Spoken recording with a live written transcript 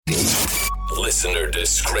Listener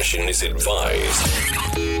discretion is advised.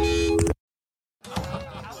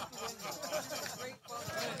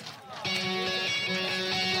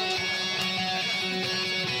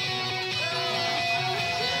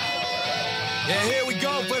 Yeah, here we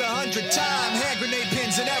go for the 100th time. Hand grenade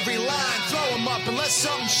pins in every line. Throw them up and let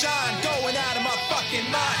something shine. Going out of my fucking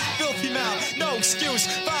mind. Filthy mouth, no excuse.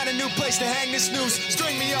 Find a new place to hang this noose.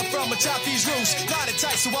 String me up from atop these roofs. Knot it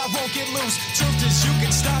tight so I won't get loose. Truth is you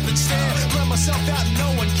can stop and stare. Let myself out and no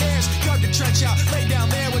one cares. Dug the trench out, lay down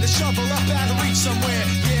there with a shovel up out of reach somewhere.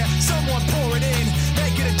 Yeah, someone pour it in.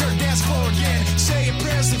 Make it a dirt dance floor again. Saying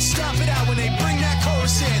prayers and stop it out when they bring that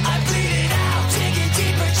chorus in. I bleed it out, digging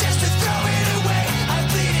deeper just to throw it away. I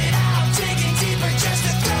bleed it out, digging deeper just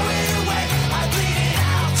to throw it away. I bleed it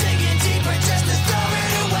out, digging deeper just to throw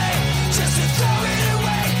it away. Just to throw it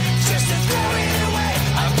away, just to throw it away.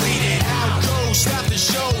 I bleed it out. Go, stop the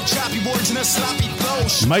show, choppy words and a sloppy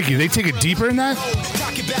flow. Mikey, they take it deeper in that?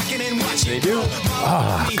 They do.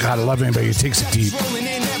 Oh, God, I love anybody who takes it deep.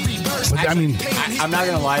 But, I mean, I'm not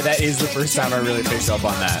gonna lie. That is the first time I really picked up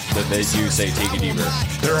on that they do say take it deeper.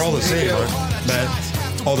 They're all the same, right?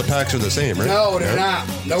 Matt, all the packs are the same, right? No, they're not.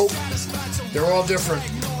 Nope. They're all different.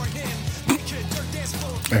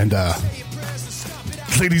 And,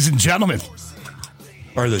 ladies and gentlemen,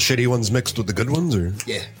 are the shitty ones mixed with the good ones, or?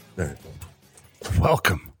 Yeah. All right.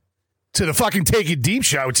 welcome to the fucking Take It Deep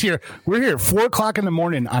show. It's here. We're here at 4 o'clock in the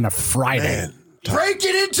morning on a Friday. Man. Break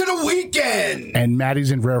it into the weekend. And Maddie's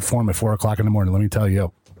in rare form at 4 o'clock in the morning. Let me tell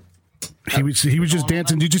you. He was just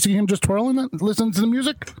dancing. Did you see him just twirling that, listening to the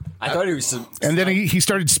music? I thought he was. And then he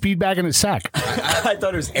started speed bagging his sack. I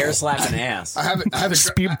thought it was air slapping ass. I haven't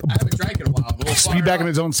Speed- drank in a while. Speed bagging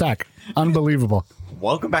his own sack. Unbelievable.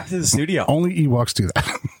 Welcome back to the studio. Only Ewoks do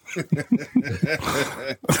that.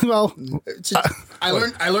 Well, I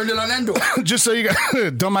learned it on Endor. just so you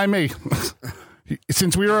guys don't mind me.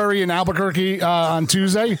 Since we were already in Albuquerque on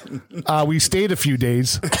Tuesday, we stayed a few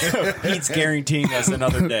days. Pete's guaranteeing us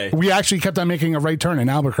another day. We actually kept on making a right turn in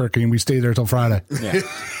Albuquerque, and we stayed there till Friday. Yeah.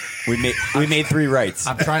 We made 3 rights.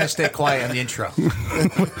 I'm trying to stay quiet on the intro.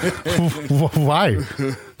 Why?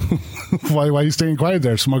 Why are you staying quiet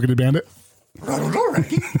there, Smokey the Bandit? I don't know,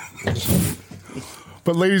 Ricky.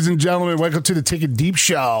 But ladies and gentlemen, welcome to the Take It Deep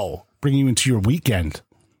show, bringing you into your weekend.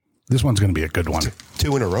 This one's going to be a good one.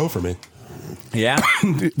 2 in a row for me. Yeah.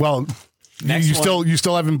 Well, you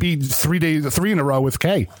still haven't beat 3 in a row with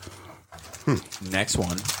K. Next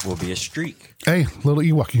one will be a streak. Hey, little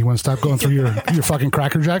Ewok, you want to stop going through your fucking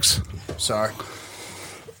Cracker Jacks? Sorry.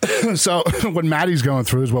 So what Maddie's going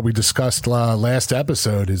through is what we discussed last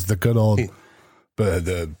episode is the good old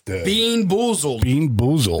the Bean Boozled. Bean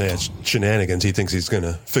Boozled. Yeah, it's shenanigans. He thinks he's going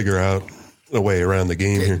to figure out a way around the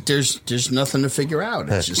game here. There's nothing to figure out.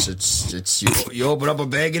 It's just it's you open up a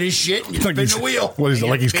bag of this shit and you spin the wheel. What is it?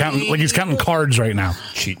 Like he's counting cards right now.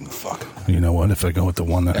 Cheating fuck. You know what? If I go with the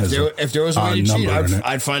one that has If there was a way to cheat, number in it.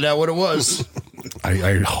 I'd find out what it was.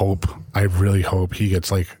 I really hope he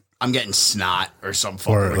gets like I'm getting snot or some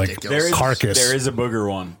fucking or like ridiculous. carcass. There is a booger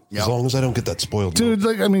one. As long as I don't get that spoiled. Dude,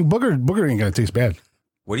 like I mean, booger ain't gonna taste bad.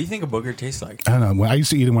 What do you think a booger tastes like? I don't know. I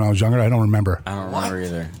used to eat it when I was younger. I don't remember. I don't remember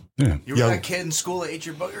either. Yeah. You were that kid in school that ate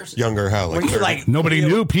your boogers? Younger, how? Were you like Nobody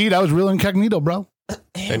knew, Pete. I was real incognito, bro.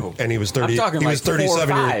 and he was 30. I'm talking he like was 37.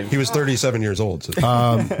 4 or 5. He was 37 years old. So.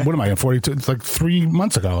 What am I? I'm 42. It's like 3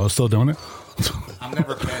 months ago. I was still doing it. I'm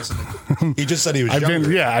never passing the He just said he was I've younger.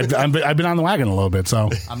 been I've been on the wagon a little bit.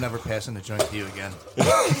 So I'm never passing the joint to you again.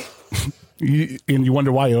 you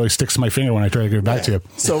wonder why it always sticks to my finger when I try to give it back to you.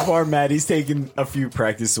 So far, Maddie's taken a few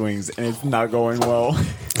practice swings, and it's not going well.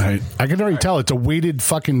 I can already tell it's a weighted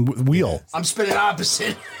fucking wheel. I'm spinning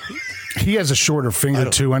opposite. He has a shorter finger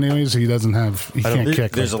too. Anyways, he doesn't have. He can't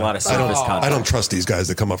kick. There's like a lot of surface contact. I don't trust these guys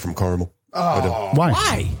that come up from Carmel. Why?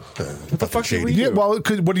 Why? What the fuck do we Yeah, do? well,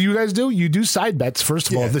 what do you guys do? You do side bets first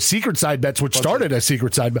of all. The secret side bets, which started as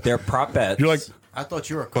secret side bets. They're prop bets. You're like I thought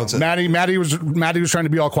you were What's it? Maddie was trying to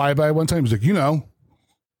be all quiet by it one time. He's like, The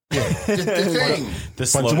thing. the but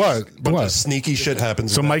slow. what? Bunch of sneaky shit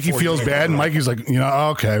happens. So in that Mikey 40 feels acre bad, and row. Mikey's like,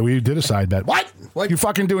 okay, we did a side bet. What? You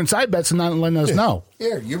fucking doing side bets and not letting us know?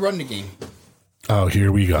 Here, you run the game. Oh,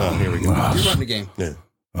 here we go. Here we go. You run the game. Yeah.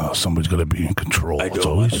 Oh, somebody's gonna be in control. I It's don't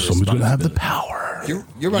always want somebody's gonna have the responsibility. power.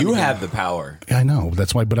 You run You the game. have the power. Yeah, I know.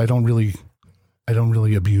 That's why, but I don't really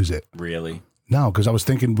abuse it. Really? No, because I was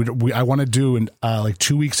thinking I want to do like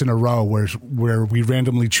 2 weeks in a row where we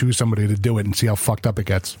randomly choose somebody to do it and see how fucked up it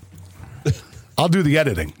gets. I'll do the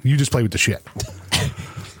editing. You just play with the shit.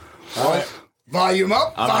 All right. Volume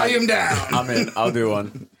up, volume down. I'm in. I'll do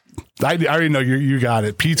one. I already know you got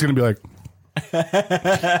it. Pete's gonna be like,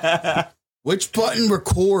 Which button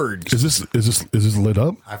records? Is this lit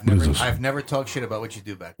up? I've never talked shit about what you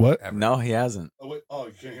do back. What? Ever. No, he hasn't. You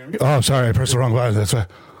can't hear me? Oh, sorry, I pressed the wrong button. That's why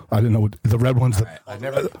I didn't know what the red one's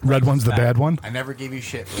the red one's the bad one. I never gave you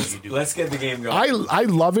shit for what you do. Let's get the game going. I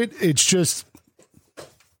love it. It's just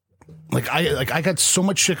I got so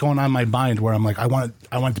much shit going on in my mind where I'm like I want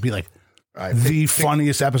it to be like the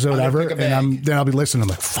funniest episode ever, and then I'll be listening. I'm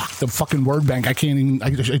like, fuck the fucking word bank. I can't even.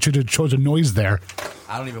 I should have chose a noise there.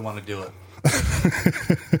 I don't even want to do it.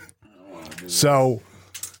 So,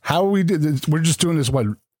 how are we? We're just doing this. What,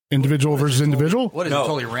 individual versus individual? What is it?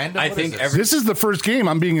 Totally random. I What think is this? This is the first game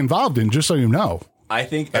I'm being involved in. Just so you know. I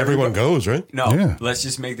think Everyone goes, right? No, Yeah. let's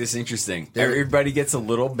just make this interesting. Everybody gets a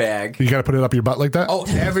little bag. You got to put it up your butt like that. Oh,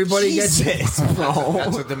 everybody gets it. Jesus.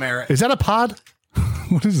 That's a demerit. Is that a pod?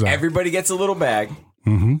 What is that? Everybody gets a little bag.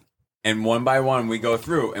 Mm-hmm. And one by one, we go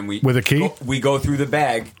through and we With a key? we go through the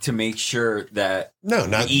bag to make sure that No, we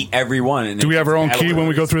not. eat every one. And Do we have our own key when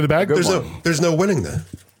we go through the bag? There's no winning there.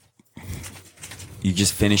 You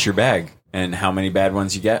just finish your bag, and how many bad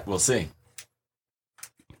ones you get, we'll see.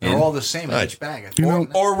 They're all the same in each bag. You know,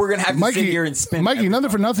 Or we're gonna have to sit Mikey, here and spin. Mikey, nothing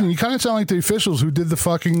for nothing. You kind of sound like the officials who did the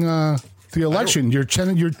fucking the election. You're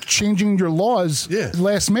changing your laws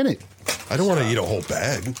last minute. I don't want to eat a whole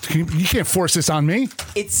bag. You can't force this on me.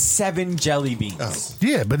 It's 7 jelly beans.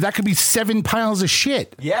 Yeah, but that could be 7 piles of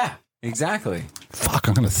shit. Yeah, exactly. Fuck,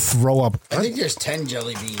 I'm gonna throw up. I think there's 10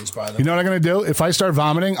 jelly beans by the way. You know what I'm gonna do? If I start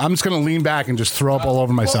vomiting, I'm just gonna lean back and just throw up all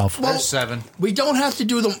over myself. There's 7. We don't have to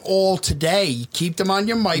do them all today. Keep them on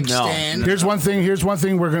your mic stand. Here's one thing.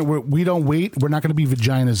 We don't wait. We're not gonna be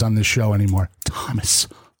vaginas on this show anymore. Thomas,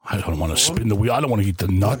 I don't want to spin the wheel. I don't want to eat the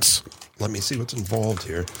nuts. Let me see what's involved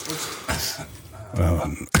here.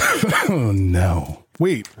 Oh no!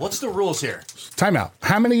 Wait, What's the rules here? time out.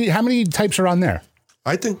 How many types are on there?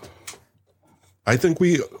 I think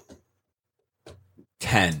we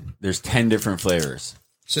 10. There's 10 different flavors.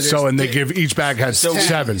 So and they give each bag has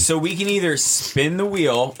 7. So we can either spin the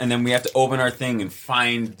wheel, and then we have to open our thing and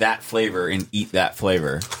find that flavor and eat that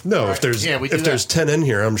flavor. no. If there's Yeah, we do there's 10 in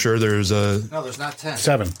here, I'm sure there's a. No, there's not 10.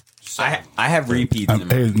 7. I have repeats. in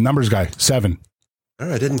Hey, numbers guy. 7. All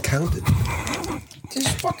right, I didn't count it. There's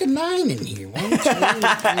fucking 9 in here. 1, 2,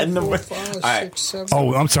 3, 4, 5, 6, 7.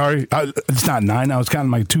 Oh, I'm sorry. It's not 9. I was counting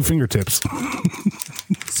my 2 fingertips.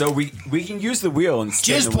 So we can use the wheel and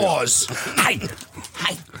spin Jizz the wheel. paws.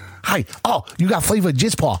 Hi. Oh, you got flavored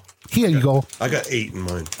jizz paw. Here you go. I got 8 in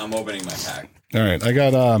mine. I'm opening my pack. All right, I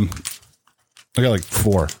got like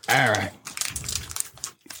 4. All right.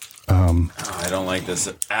 I don't like this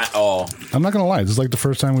at all. I'm not gonna lie. This is like the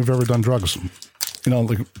first time we've ever done drugs. You know,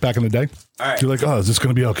 like back in the day. All right. You're like, oh, is this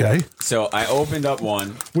gonna be okay? So I opened up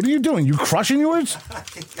one. What are you doing? You crushing yours?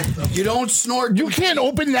 You don't snort. You can't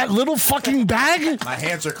open that little fucking bag. My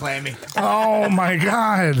hands are clammy. Oh my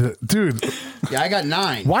god, dude! Yeah, I got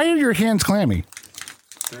 9. Why are your hands clammy?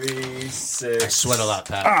 3, 6. Sweat a lot,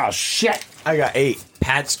 Pat. Oh shit! I got 8.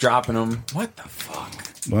 Pat's dropping them. What the fuck?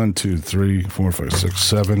 1, 2, 3, 4, 5, 6,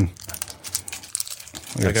 7.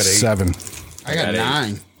 I got 8. 7. I got got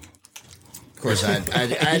 9. Of course, I had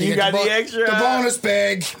to You get got the extra. The bonus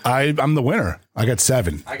bag. I'm the winner. I got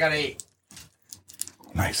 7. I got 8.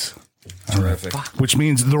 Nice. Terrific. Which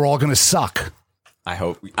means they're all gonna suck. I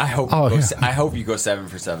hope. Oh, I hope you go 7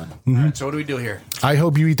 for 7. All right, so what do we do here? I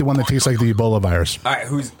hope you eat the one that tastes like the Ebola virus. All right,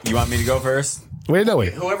 you want me to go first? Wait, no,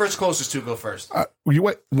 wait. Whoever's closest to go first. Why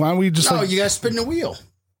don't we just No, like, you got to spin the wheel.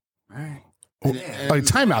 All right.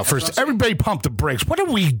 time out first. Everybody pump the brakes. What are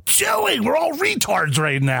we doing? We're all retards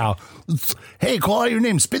right now. Hey, call out your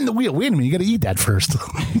name. Spin the wheel. Wait a minute. You got to eat that first.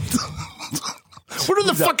 What are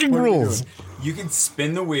the fucking rules? You can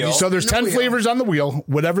spin the wheel. So there's 10 flavors on the wheel.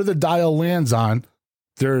 Whatever the dial lands on,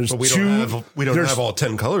 there's But we 2. don't have all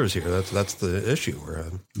 10 colors here. That's the issue we're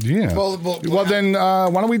having. Yeah. Well, then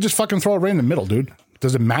why don't we just fucking throw it right in the middle, dude?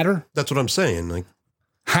 Does it matter? That's what I'm saying. Like,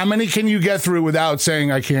 How many can you get through without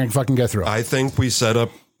saying I can't fucking get through? I think we set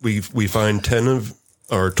up. We find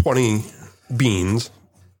 20 beans,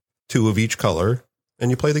 2 of each color, and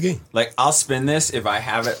you play the game. Like, I'll spin this. If I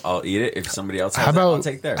have it, I'll eat it. If somebody else has How it, I'll about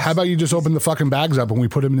take theirs. how about you just open the fucking bags up and we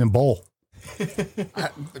put them in a bowl?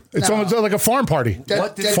 It's almost like a farm party.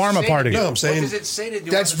 What does it Pharma say party. to do? No, I'm saying- What does it say to do?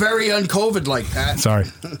 That's on the- very un-COVID like that. Sorry.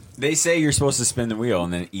 They say you're supposed to spin the wheel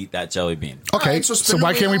and then eat that jelly bean. Okay, All right, so so spin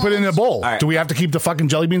why the can't we put it in a wheels. bowl? All right. Do we have to keep the fucking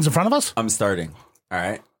jelly beans in front of us? I'm starting. All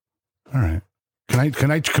right. All right.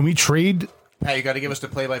 Can we trade? Hey, you got to give us the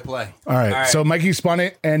play-by-play. All right. All right. So Mikey spun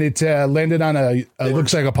it and it landed on it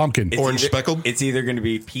looks like a pumpkin. It's Orange speckled? It's either going to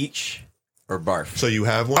be peach or barf. So you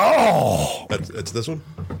have one? Oh, It's this one?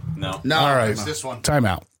 No. No. all right. It's this one. Time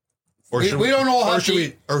out. Or We don't all have to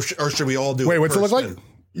eat. or should we all do? Wait, it what's it first look like? then?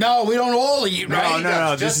 No, we don't all eat, right?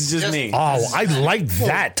 No. This is just me. Oh, I like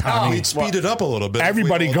that, Tommy. We'd speed it up a little bit. if we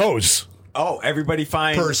Everybody all- goes. Oh, everybody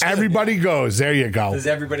finds. Per se. Everybody goes. There you go. Does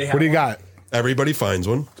everybody have What do you one? got? Everybody finds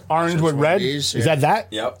one. Orange with red? these, Is yeah. that?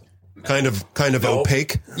 Yep. Kind of Nope.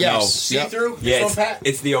 opaque. Yes. See through? Yeah, This one, Pat?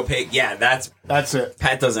 it's the opaque. Yeah, that's it.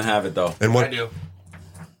 Pat doesn't have it though. And I what? do.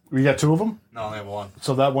 We got two of them? No, I only have one.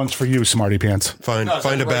 So that one's for you, Smarty Pants. Find No, is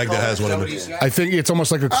find that a the bag right that has color? one Is in that it. what he's got? I think it's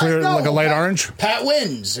almost like a clear, No, like a light Pat- orange. Pat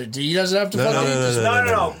wins. He doesn't have to fucking eat this.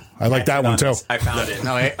 No. I like that one too. I found it.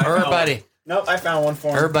 No, everybody. Nope, I found one for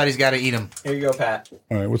him. Everybody's got to eat them. Here you go, Pat.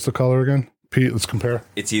 All right, what's the color again? Pete, let's compare.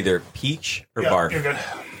 It's either peach or barf. good.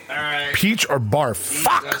 Peach or barf?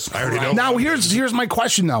 Fuck. I already know. Now here's my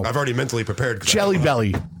question though. I've already mentally prepared. for that.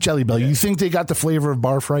 Jelly Belly. You think they got the flavor of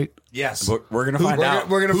barf right? Yes. We're gonna find out.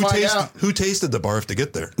 We're going to Who find tasted? out. Who tasted the barf to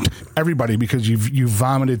get there? Everybody, because you've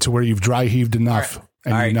vomited to where you've dry heaved enough.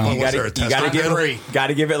 And All right, you know. you Was there a gotta test on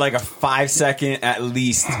that? give it like a 5-second at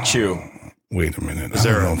least chew. Wait a minute. Is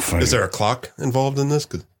there a clock involved in this?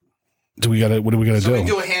 'Cause What do we gotta So we do?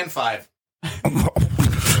 do a hand five.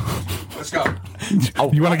 Let's go.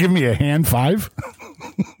 You want to give me a hand five?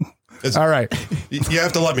 It's- All right. you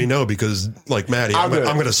have to let me know because, like Maddie, I'm do it.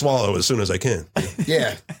 going to swallow as soon as I can.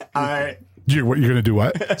 Yeah. You're gonna do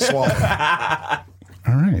what? Swallow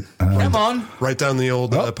All right. Come on. right down the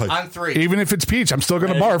old pipe. On three. Even if it's peach, I'm still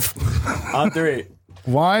gonna barf. On 3.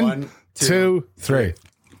 One, One, two, three.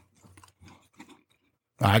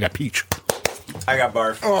 I got peach. I got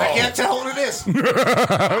barf. I can't tell what it is.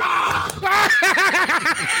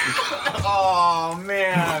 Oh,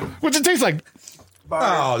 man. What's it taste like?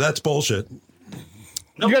 Oh, that's bullshit.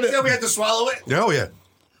 Nobody gotta- said we had to swallow it. Oh yeah.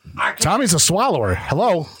 I can't. Tommy's a swallower.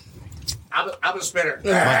 Hello. I'm a spitter.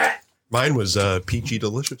 Mine was peachy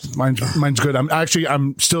delicious. Mine's good.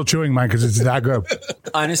 I'm still chewing mine because it's that good.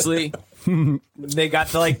 Honestly, they got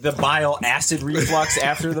the bile acid reflux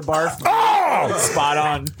after the barf. Oh! It's spot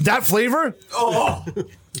on. That flavor? Oh,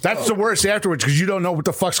 That's the worst afterwards because you don't know what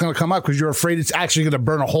the fuck's gonna come up because you're afraid it's actually gonna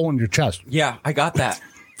burn a hole in your chest. yeah, I got that.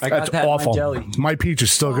 I got That's that awful. in my jelly. My peach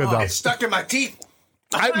is still good though. It's stuck in my teeth.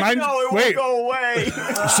 Mine, wait, go away.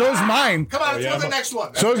 so's mine. Come on, let's go to the next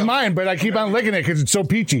one. So is mine, but I keep on licking it because it's so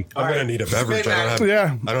peachy. I'm going to need a beverage. Spit I don't have.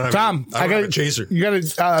 Yeah, I don't have. Tom, I don't have a chaser. You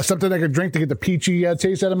got something I could drink to get the peachy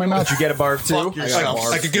taste out of my mouth? Did you get a barf Fuck too? yourself.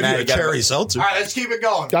 I could give Matt, you a you got cherry it. seltzer. All right, let's keep it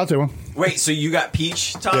going. I'll do one. Wait, so you got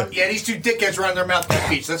peach, Tom? Yeah, these two dickheads run their mouth like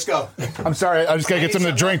peach. Let's go. I'm sorry. I just gotta get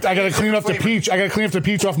something to drink. I gotta clean up the peach. I gotta clean up the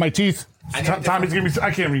peach off my teeth. I need a Tommy's giving me.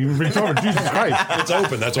 I can't even reach over. Jesus Christ! It's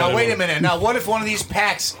open. That's why. Now, wait a minute. Now, what if one of these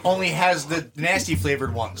packs only has the nasty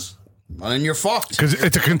flavored ones? Well, then you're fucked. Because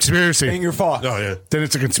it's a conspiracy. your fault. Oh yeah. Then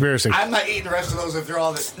it's a conspiracy. I'm not eating the rest of those if they're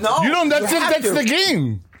all this. No, You don't. That's have to. the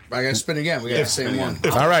game. I got to spin again. We got the same one.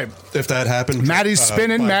 All right. If that happened, Maddie's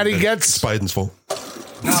spinning. Maddie gets. Biden's full.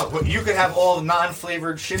 No, but you could have all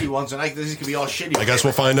non-flavored shitty ones, and these could be all shitty. I guess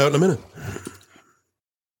we'll find out in a minute.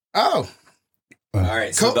 Oh, All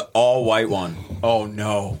right, so the all white one. Oh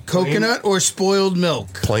no, coconut or spoiled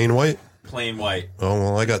milk? Plain white. plain white. Oh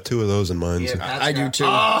well, I got 2 of those in mine. so- I do too.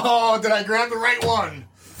 Oh, did I grab the right one?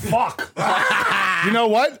 Fuck. You know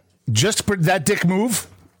what? Just for that dick move,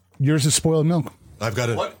 yours is spoiled milk. I've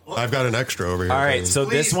got What? I've got an extra over here. All right, so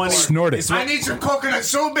this Please, one, Lord. Snort it. this I one, need some coconut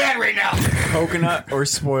so bad right now. coconut or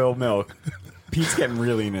spoiled milk. Pete's getting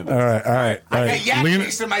really into this. All right. I got yak Lean-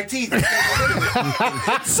 taste in my teeth.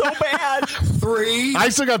 So bad. 3, I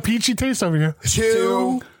still got peachy taste over here.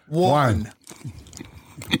 2, 1.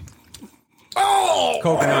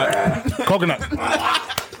 Coconut. Coconut.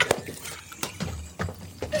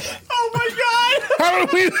 Oh my god. How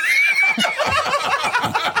do we?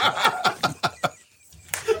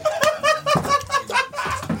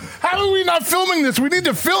 How are we not filming this? We need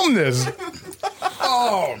to film this.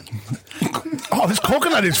 Oh, this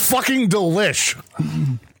coconut is fucking delish.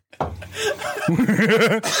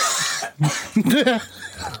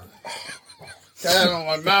 That on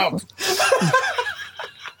my mouth.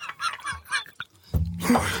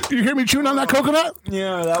 You hear me chewing on that coconut?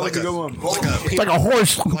 Yeah, that was a good one. Like a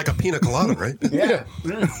horse. Like a pina colada, right? Yeah.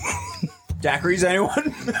 Daiquiris,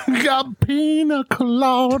 anyone? Got pina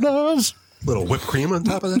coladas. Little whipped cream on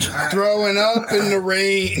top of that. Throwing up in the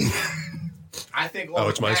rain. I think. Oh,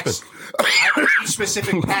 it's my spin. I think each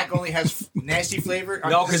specific pack only has nasty flavor.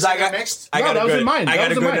 No, because I got mixed. I got No, that a was good. in mine. I That got a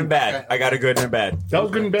was in good mine. and bad. I got a good and a bad. That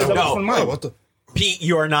was good and bad. That was No. from mine. Oh, what the Pete,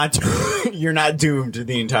 you are not. You're not doomed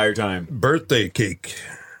the entire time. birthday cake?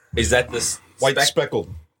 Is that this White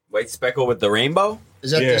speckled. white speckle with the rainbow?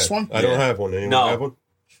 Is that this one? I don't have one. Anyone No. have one?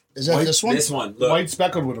 Is that this one? This one. Look. White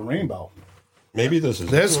speckled with a rainbow. Maybe this is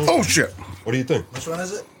This? Oh, shit. What do you think? Which one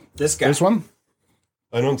is it? This guy. This one?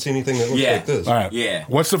 I don't see anything that looks Yeah. like this. All right. Yeah.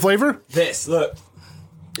 What's the flavor? This, look.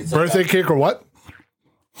 It's Birthday cake or what?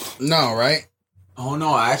 No, right? Oh,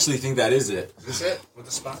 no, I actually think that is it. Is this it? With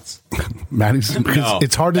the spots? Maddie's, because No,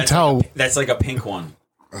 it's hard to that's tell. Like that's like a pink one.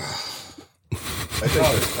 I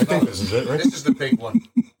think this is it, right? This is the pink one.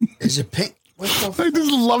 Is it pink? What the I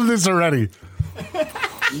just love this already.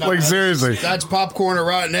 Like, seriously. That's popcorn or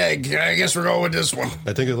rotten egg. I guess we're going with this one.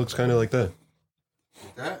 I think it looks kind of like that.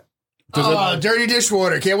 That? Oh, dirty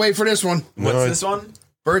dishwater. Can't wait for this one. What's No, this one?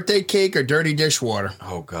 Birthday cake or dirty dishwater?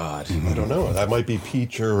 Oh, God. I don't know. That might be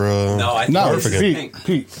peach or... No, I think No, this is Pete, pink.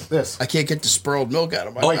 Pete, this. I can't get the spurled milk out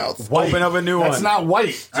of my Oh, mouth. White. Open up a new That's one. not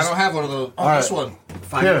white. I don't have one of those. Oh, All this right. one.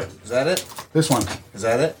 Find Here, it. Is that it? this one. Is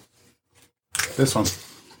that it? This one.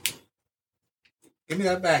 Give me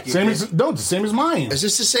that back. You Same kid. as, no, it's the same as mine. Is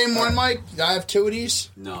this the same one, Mike? I have two of these.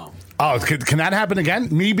 No. Oh, can that happen again?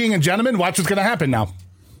 Me being a gentleman, watch what's going to happen now.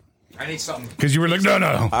 I need something. Because you were like, no.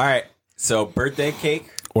 All right. So, birthday cake.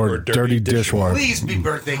 Or dirty dishwater. Please be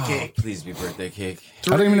birthday cake. Please be birthday cake.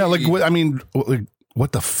 I don't even know. Like, what, I mean, like,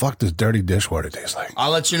 what the fuck does dirty dishwater taste like?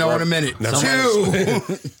 I'll let you know in a minute. That's-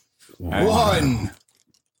 Two. One.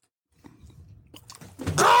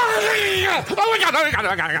 Oh my god! Oh my god! Oh my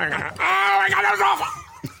god! Oh my god! That was awful.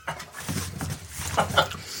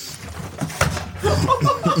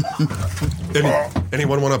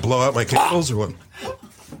 Anyone want to blow out my candles or what?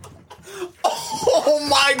 Oh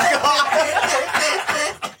my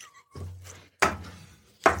god!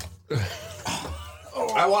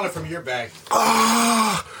 I want it from your bag.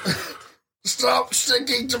 Stop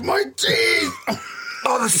sticking to my teeth.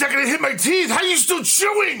 Oh, the second it hit my teeth, how are you still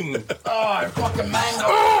chewing? Oh, fucking mango.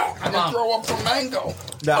 I can throw up from mango.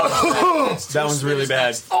 That one's really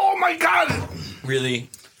bad. Oh my god! Really,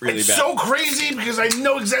 really It's bad. so crazy because I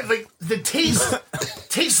know exactly like, the taste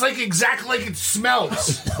tastes like exactly like it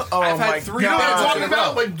smells. I've had three. You know what I'm bad talking in a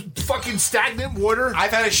about? row. Like fucking stagnant water.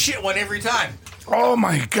 I've had a shit one every time. Oh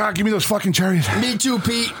my god! Give me those fucking cherries. Me too,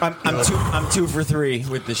 Pete. I'm 2 for 3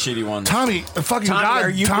 with the shitty ones. Tommy, the fucking Tommy, god. are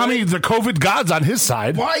you Tommy, good? the COVID god's on his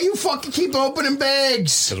side. Why you fucking keep opening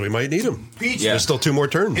bags? Because we might need them. Peach. Yeah. There's still 2 more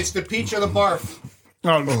turns. It's the peach or the barf.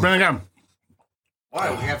 Oh, bring it down. Why?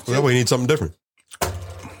 We have two. Well, we need something different.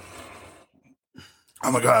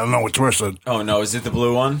 Oh my god! I don't know what's worse. Oh, no. Is it the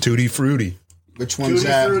blue one? Tutti Frutti. Which one's Tutti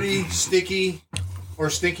that? Frutti, sticky, or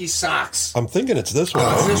stinky socks. I'm thinking it's this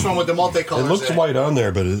one. It's this one with the multicolors. It looks in white on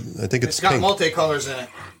there, but I think It's it's got pink. multicolors in it.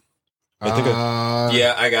 I think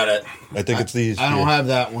Yeah, I got it. I think it's these. I don't Yeah. have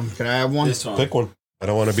that one. Can I have one? This one. Pick one. I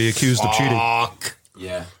don't want to be accused of cheating. Fuck.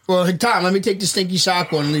 Yeah. Well, hey, Tom, let me take the stinky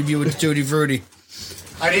sock one and leave you with the Tutti Frutti.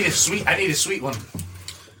 I need a sweet one.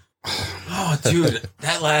 Oh, dude.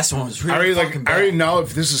 That last one was really fucking bad. I already know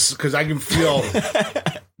if this is because I can feel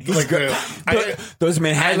like Those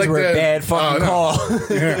Manhattans like were the- a bad fucking no.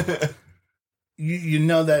 call. you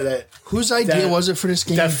know that Whose idea was it for this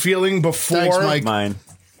game? that feeling before Thanks, Mike. Mine.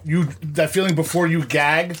 that feeling before you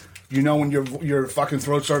gag. You know when your fucking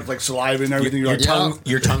throat starts like saliva and everything. You're like,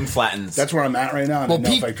 Your tongue flattens. that's where I'm at right now. And Well, I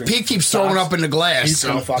know if I drink Pete keeps throwing socks, up in the glass. He's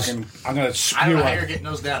gonna So. fucking. I'm gonna I don't spew know how you're up. getting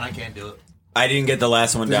those down. I can't do it. I didn't get the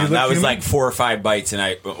last one Did down. you look That was human? like 4 or 5 bites,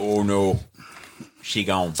 and oh no, she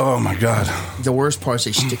gone. Oh my god! The worst part is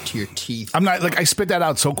they stick to your teeth. I'm not like I spit that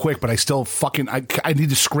out so quick, but I still fucking I need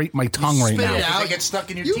to scrape my tongue right Spit now. it out. They get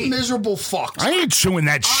stuck in your You teeth. miserable fuck. I ain't chewing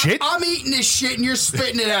that shit. I'm eating this shit and you're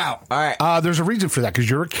spitting it out. All right. There's a reason for that because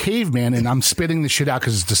you're a caveman and I'm spitting the shit out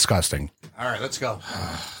because it's disgusting. All right, let's go.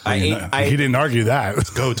 He didn't argue that.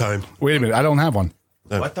 Go time. Wait a minute, I don't have one.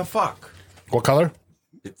 What the fuck? What color?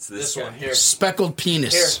 It's This guy. one here. Speckled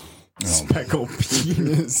penis. Speckled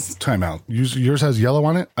penis. Time out. Yours has yellow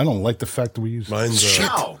on it. I don't like the fact that we use. Mine's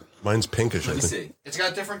Ow. mine's pinkish. I Let me think. see. It's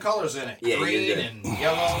got different colors in it. Yeah, Green you're good. and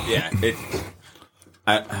yellow. Yeah.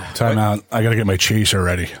 Time out. I gotta get my chaser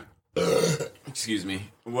ready. Excuse me.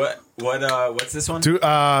 What's this one? Dude,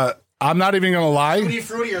 I'm not even gonna lie. Tutti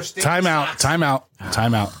Frutti or stinky Time out. socks. Time out.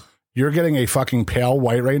 Time out. You're getting a fucking pale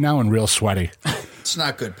white right now and real sweaty. It's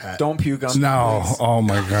not good, Pat. Don't puke on No. me, Oh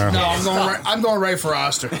my god. No, I'm going right for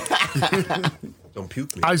Oster. Don't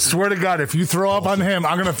puke me. I swear to God, if you throw up on him,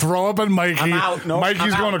 I'm gonna throw up on Mikey. I'm out. Nope, Mikey's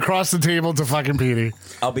I'm going out. across the table to fucking Petey.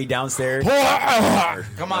 please. I'll be downstairs.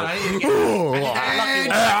 Come on, I need to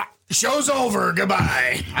get lucky. Show's over.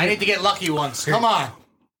 Goodbye. I need to get lucky ones. Come on.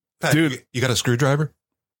 Pat, Dude. you got a screwdriver?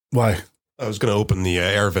 Why? I was going to open the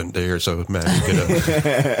air vent there, so Matt, you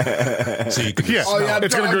could, so you could, Yeah, Oh, yeah,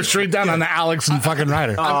 it's gonna go straight down on the Alex and fucking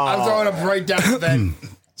Ryder. I'm throwing up right down the vent.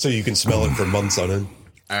 so you can smell it for months on end.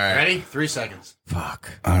 All right. Ready? 3 seconds. Fuck.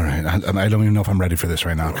 All right. I don't even know if I'm ready for this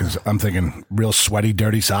right now because I'm thinking real sweaty,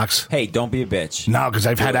 dirty socks. Hey, don't be a bitch. No, because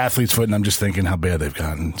I've had athlete's foot and I'm just thinking how bad they've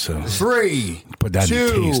gotten. So 3, put that in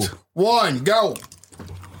the 2, taste. 1, go.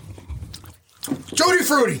 Tutti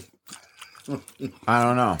Frutti. I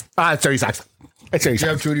don't know. It's dirty socks. It's dirty Do you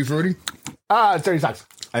have socks. Tutti Frutti? It's dirty socks.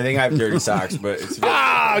 I think I have dirty socks, but it's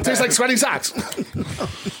It tastes like sweaty socks.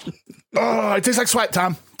 It tastes like sweat,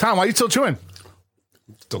 Tom. Tom, why are you still chewing?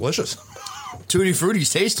 Delicious. Tutti Frutti's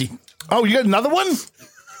tasty. Oh, you got another one?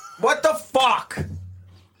 What the fuck?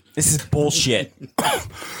 This is bullshit.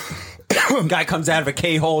 Guy comes out of a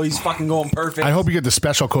K-hole. He's fucking going perfect. I hope you get the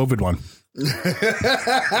special COVID one.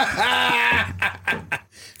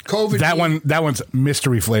 COVID. That one's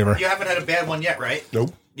mystery flavor. You haven't had a bad one yet, right?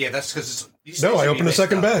 Nope. Yeah, that's because it's. No, I opened a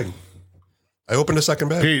second bag.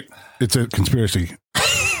 Pete, it's a conspiracy.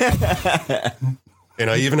 And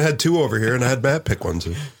I even had 2 over here, and I had Matt pick one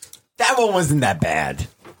too. That one wasn't that bad.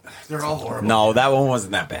 They're all horrible. No, that one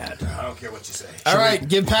wasn't that bad. I don't care what you say. All right,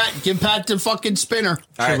 give Pat the fucking spinner.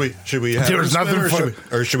 Should we have There a was spin, nothing or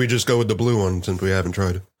funny. should we just go with the blue one since we haven't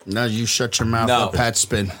tried it? No, you shut your mouth. No. Let Pat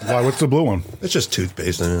spin. Why? What's the blue one? It's just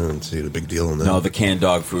toothpaste. I don't see the big deal in that. No, the canned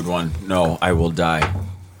dog food one. No, I will die.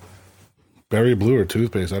 Berry blue or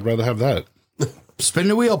toothpaste? I'd rather have that. Spin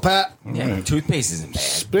the wheel, Pat. Yeah, toothpaste isn't bad.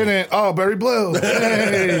 Spin it. Oh, berry blue.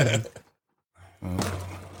 Hey.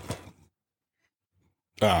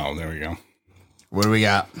 Oh, there we go. What do we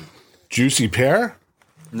got? Juicy pear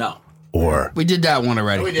No. or We did that one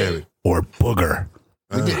already. We did. or booger.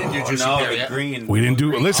 We didn't do juicy No, pear the yet. green. We didn't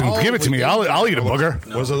do. Listen, give it to me. I'll eat a booger.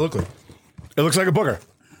 What does it look like? It looks like a booger.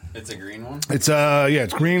 It's a green one. It's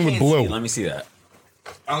it's green with Can't see. blue. Let me see that.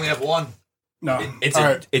 I only have one. No, It's All a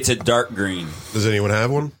right. it's a dark green. Does anyone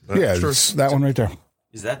have one? Yeah, it's that one right there.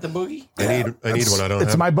 Is that the boogie? I need one. I don't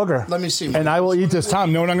It's have. my booger. Let me see. And I will eat this.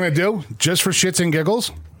 Tom, know what I'm going to do? Just for shits and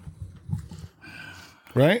giggles.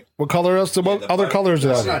 Right? What color else? What other colors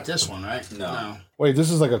It's are there? not this one, right? No. Wait,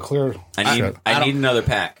 this is like a clear. I need Shit. I need another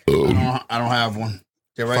pack. I don't have one.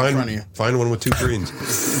 They're right in front of you. Find one with 2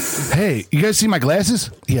 greens. Hey, you guys see my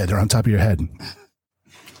glasses? Yeah, they're on top of your head.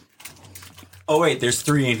 Oh wait, there's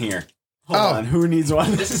 3 in here. Hold Oh. on, who needs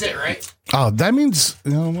one? This is it, right? Oh, that means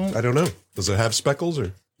you know what? I don't know. Does it have speckles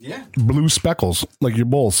or? Yeah. Blue speckles like your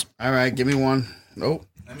bowls. All right, give me one. Nope.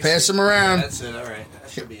 Pass them around. That's it. All right. That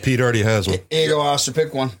should be it. Pete already has one. Here you go, Oscar.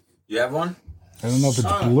 Pick one. You have one? I don't know if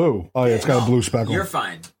it's blue. Oh yeah, it's got a blue speckle. You're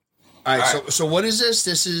fine. All right, so what is this?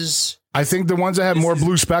 This is I think the ones that have more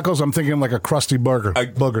blue speckles, I'm thinking like a crusty burger,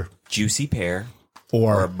 booger, Juicy pear.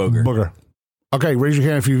 or a booger. Okay, raise your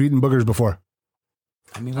hand if you've eaten boogers before.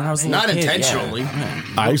 I mean, when I was a not little kid, intentionally. Yeah.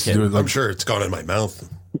 I used to do it. I'm Like, sure it's gone in my mouth.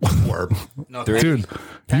 Or No, dude,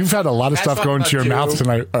 you've had a lot of That's stuff talking go into your about mouth two.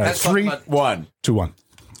 tonight. All right, That's talking 3, about- 1. 2, 1.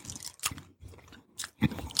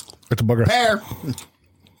 It's a booger. Pear.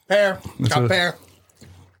 Got pear.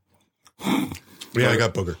 yeah, I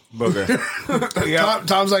got booger. Booger.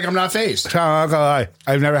 Tom's like, I'm not phased. I'm not gonna lie.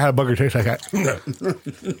 I've never had a booger taste like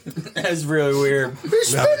that. That's really weird.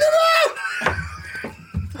 Spin it out.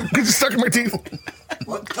 It's stuck in my teeth.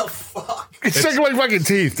 What the fuck? It's stuck in my fucking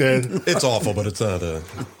teeth, dude. It's awful, but it's not. I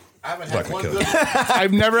haven't Not had gonna one kill good. you.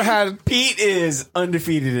 I've never had. Pete is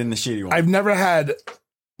undefeated in the shitty one. I've never had.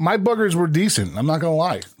 My boogers were decent. I'm not gonna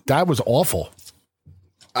lie. That was awful.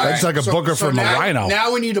 That's like a booger from a now, rhino.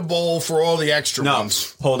 Now we need a bowl for all the extra No,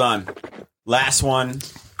 ones. hold on. Last one.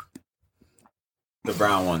 The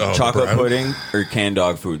brown one. Oh, the Chocolate brown? pudding or canned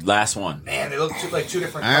dog food. Last one. Man, they look like 2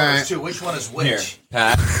 different All colors right. too. Which one is Here, which?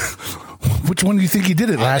 Pat. Which one do you think he did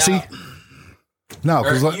it, Lassie? No,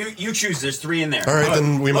 Or because you choose. There's 3 in there. All right,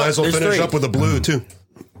 then we might as well there's finish 3. up with the blue too.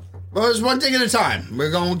 Well, there's one thing at a time.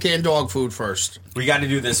 We're going with canned dog food first. We got to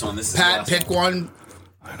do this one. This is the Pat, last pick one.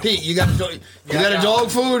 one. Pete, you got a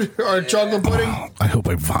dog food or chocolate pudding? I hope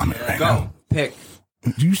I vomit right Go. now. Pick.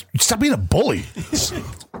 You stop being a bully.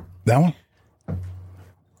 That one?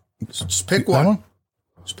 Just pick That one. one?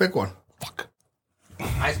 Just pick one.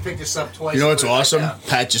 I picked this up twice. You know what's Put it back awesome? down.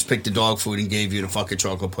 Pat just picked the dog food and gave you the fucking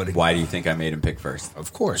chocolate pudding. Why do you think I made him pick first?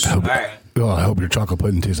 Of course. All right. Oh, I hope your chocolate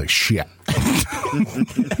pudding tastes like shit.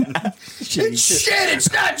 Shit,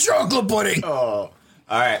 it's not chocolate pudding. All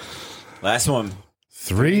right. Last one.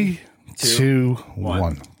 3, 2,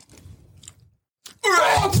 1.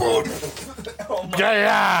 Dog food.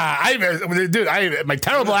 Yeah. Dude, my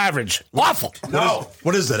terrible average. Awful. No.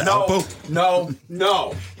 What is that? Alpo?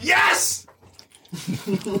 No. Yes.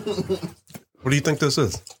 What do you think this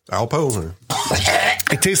is? Alpo? Or?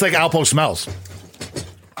 It tastes like Alpo smells.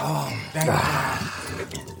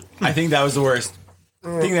 I think that was the worst.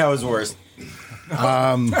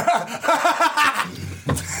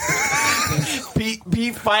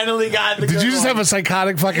 Pete finally got the Did good you just one. have a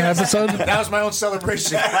psychotic fucking episode? That was my own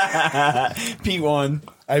celebration. Pete won.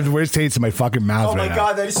 I have the worst taste in my fucking mouth Oh right my now.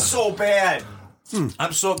 god, that is so bad.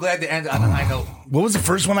 I'm so glad to end on a high note. What was the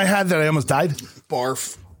first one I had that I almost died?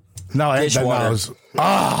 Barf. No, I Dishwater. was.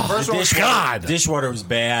 First one was God. Dishwater was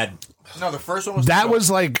bad. No, the first one was That throw was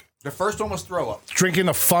up. like The first one was throw up. drinking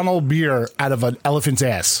a funnel beer out of an elephant's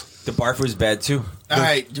ass. The barf was bad too. All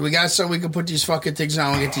right, do we got so we can put these fucking things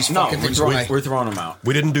on and get these No, fucking we're things throwing, away? we're throwing them out.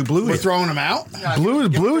 We didn't do blue. We're either. throwing them out? Blue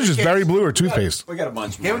is just kids. very blue or toothpaste. We got a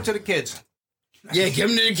bunch Give more. them to the kids. Yeah, give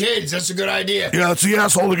them to the kids. That's a good idea. Yeah, it's the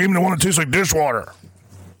asshole that gave me the one that tastes like dishwater.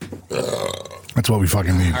 That's what we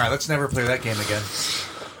fucking need. All right, let's never play that game again.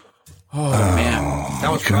 Oh man,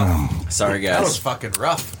 That was rough. sorry That was guys. fucking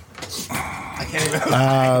rough. I can't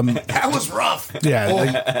even. That was rough. Yeah,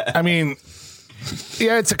 like, I mean,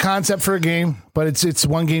 yeah, it's a concept for a game, but it's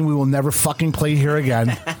one game we will never fucking play here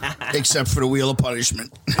again. Except for the Wheel of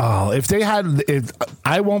Punishment. Oh, if they had,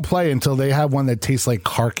 I won't play until they have one that tastes like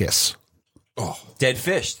carcass. Dead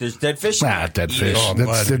fish. There's dead fish. Ah, dead fish. Oh, I'm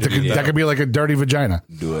glad That you did that could be like a dirty vagina.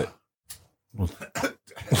 Do it.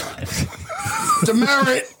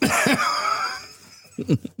 Demerit.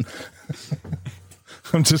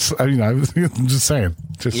 I'm just saying.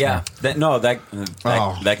 Just Yeah.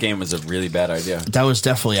 Oh. That game was a really bad idea. That was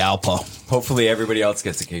definitely Alpo. Hopefully everybody else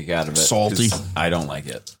gets a kick out of it. Salty. 'cause I don't like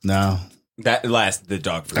it. No. The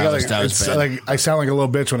dog food. That was it's bad. like I sound like a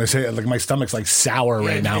little bitch when I say it. Like my stomach's like sour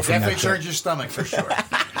right now It from definitely that shit. turns your stomach for sure.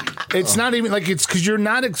 It's not even like it's because you're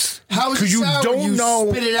not. How is it Because you sour? don't You know.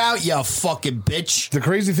 Spit it out, you fucking bitch. The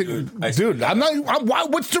crazy thing, dude, I'm not.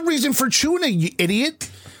 What's the reason for chewing it, you idiot?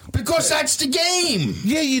 Because that's the game.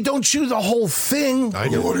 Yeah, you don't chew the whole thing. I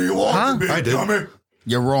did. What do you want? I did.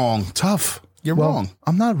 You're wrong. Tough. You're Well, wrong.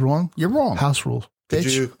 I'm not wrong. You're wrong. House rules. Could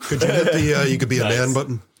Bitch. you hit the you could be a man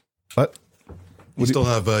button? What? You still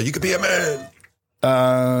have you could be a man.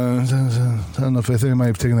 I don't know if I think I might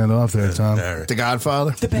have taken that off there, Tom. All right. The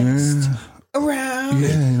Godfather. The best around.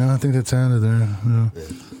 Yeah, I think that's out of there.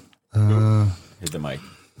 Hit the mic.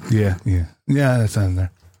 Yeah, that's out of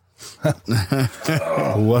there.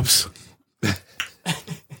 Whoops. That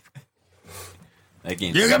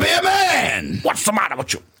game. You can be a man. What's the matter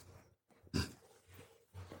with you?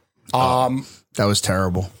 That was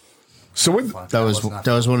terrible. So what? That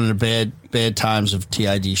was one of the bad times of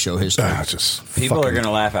TID show history. Just People fucking- are going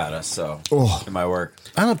to laugh at us, so Oh. it might work.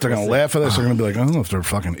 I don't know if they're gonna laugh at us. They're gonna be like, I don't know if they're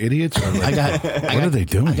fucking idiots. Or like, what are they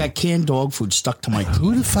doing? I got canned dog food stuck to my teeth.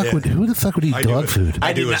 Who the fuck would eat I do dog it. food?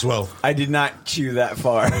 I did do not- as well. I did not chew that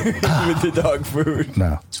far with the dog food.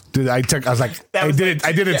 No, dude. I was like, That I was did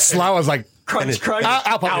like- it. yeah. Slow. I was like, Crunch, crunch.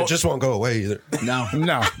 It just won't go away either. No.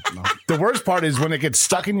 no. The worst part is when it gets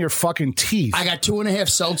stuck in your fucking teeth. I got 2.5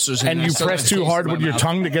 seltzers and I you still press got too taste hard in with my your mouth.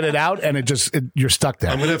 tongue to get it out, and you're stuck there.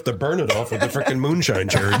 I'm gonna have to burn it off with the freaking moonshine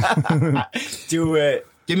cherry. Do it.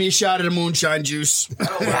 Give me a shot of the moonshine juice.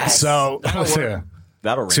 So yeah.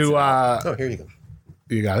 That'll rinse To it out. Oh, here you go.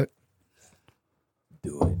 you got it.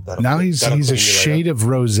 That'll Now clean- he's that'll a clean you right shade up. of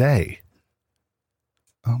rosé.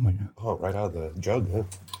 Oh my god! Oh, right out of the jug. Huh?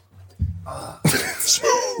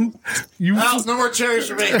 You No more cherries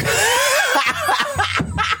for me.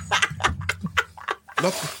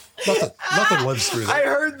 Nothing lives through I that.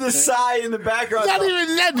 heard the sigh in the background. not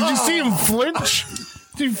even that. Did you see him flinch?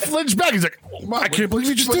 He flinched back. He's like, I can't believe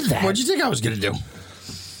you just did that. What'd you think I was going to do?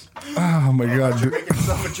 Oh my god! dude. Make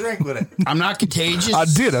yourself a drink with it. I'm not contagious. I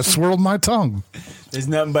did. I swirled my tongue. There's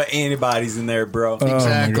nothing but antibodies in there, bro.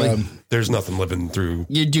 Exactly. Oh my God. There's nothing living through.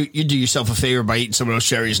 You do yourself a favor by eating some of those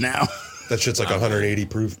cherries now. That shit's like 180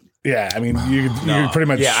 proof. Yeah, I mean, you pretty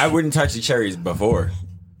much. Yeah, I wouldn't touch the cherries before.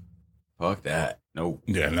 Fuck that. No.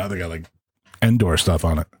 Yeah, now they got like Endor stuff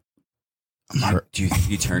on it. Do you think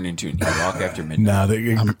you turn into an Ewok after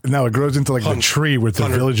midnight? No, it grows into like the tree with the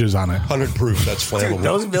 100 villages on it. 100 proof. That's flammable.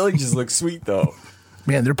 Those villages look sweet, though.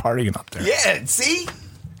 Man, they're partying up there. Yeah, see? That's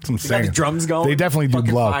what I'm Got the saying. drums going. They definitely do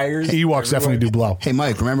fucking blow. fires Ewoks definitely do everywhere. blow. Hey,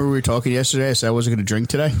 Mike, remember we were talking yesterday? I said I wasn't going to drink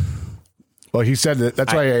today. Well, he said that.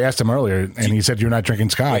 That's why I asked him earlier, and he said you're not drinking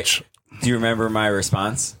scotch. Wait, do you remember my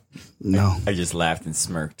response? No. I just laughed and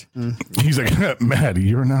smirked. He's like, Maddie,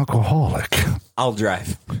 you're an alcoholic. I'll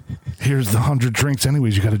drive. Here's the 100 drinks.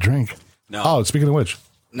 Anyways, you got to drink. No. Oh, speaking of which,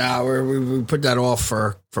 No, we put that off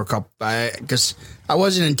for a couple. Because I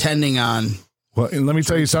wasn't intending on. well, let me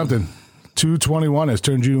tell you something. 221 has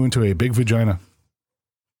turned you into a big vagina.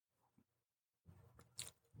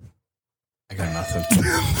 I got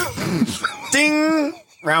nothing. Ding!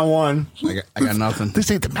 Round one. I got nothing.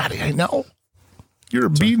 This ain't the Maddie I know. You're a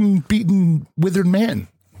beaten, withered man.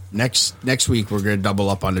 Next week we're going to double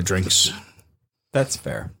up on the drinks. That's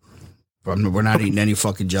fair. We're not eating any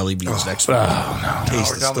fucking jelly beans next week.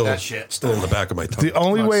 Taste is done with that shit. still in the back of my tongue. The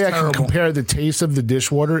only way I can terrible. compare the taste of the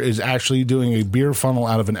dishwater is actually doing a beer funnel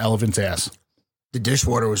out of an elephant's ass. The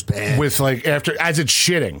dishwater was bad. With like as it's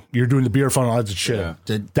shitting, you're doing the beer funnel as it's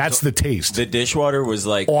shitting. That's the taste. The dishwater was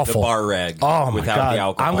like Awful. the bar rag. Oh my without god! The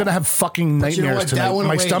alcohol. I'm gonna have fucking But you know nightmares what? That tonight. went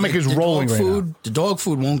My away. stomach is The rolling dog right food, now. The dog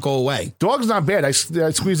food won't go away. Dog's not bad. I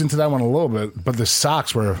squeezed into that one a little bit, but the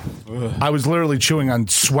socks were. I was literally chewing on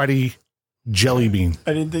sweaty jelly bean,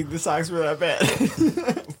 I didn't think the socks were that bad.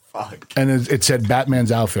 Fuck. and it said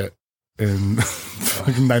Batman's outfit in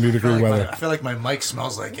fucking 90-degree weather. I feel like my mic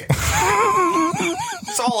smells like it.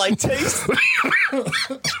 That's all I taste.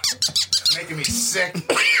 Making me sick.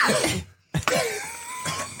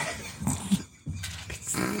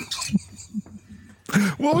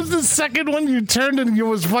 What was the second one you turned and you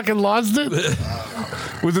was fucking lost it?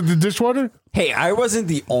 Was it the dishwater? Hey, I wasn't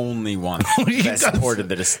the only one He that does. supported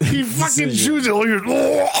this. He fucking chews it.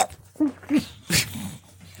 You're-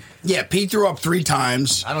 Yeah, Pete threw up 3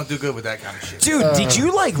 times. I don't do good with that kind of shit. Dude, did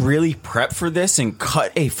you like really prep for this and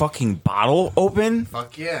cut a fucking bottle open?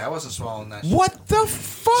 Fuck yeah, I wasn't swallowing that shit. What the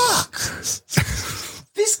fuck?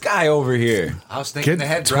 This guy over here. I was thinking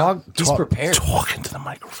ahead, bro. He's prepared. Talk into the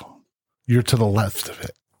microphone. You're to the left of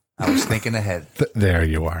it. I was thinking ahead. There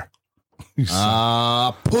you are.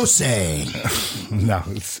 Pussy. No,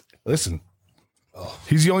 listen.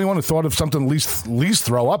 He's the only one who thought of something least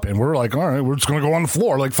throw up in. We're like, all right, we're just gonna go on the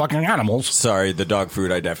floor like fucking animals. Sorry, the dog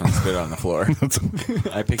food I definitely spit on the floor.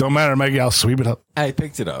 Don't matter, Maggie. I'll sweep it up. I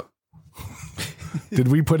picked it up. Did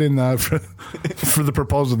we put in for the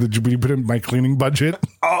proposal? Did we put in my cleaning budget?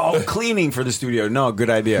 Oh, cleaning for the studio. No, good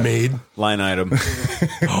idea. Maid. Line item.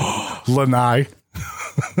 Lanai.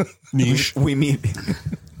 Niche. We need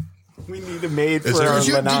a maid for there- our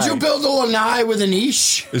Did you build a lanai with a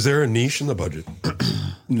niche? Is there a niche in the budget?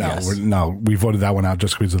 No, Yes. we voted that one out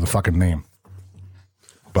just because of the fucking name.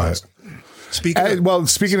 But Speaking of,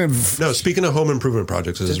 speaking of speaking of home improvement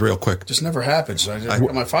projects, this is real quick. Just never happened. So I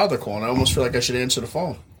got my father calling. I almost feel like I should answer the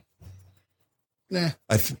phone. Nah.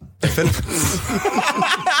 I finished.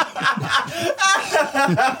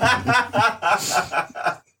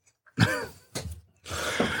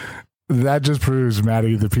 that just proves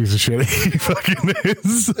Maddie the piece of shit he fucking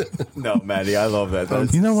is. No, Maddie, I love that.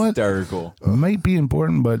 That's You know what? hysterical. Might be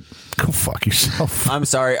important, but go fuck yourself. I'm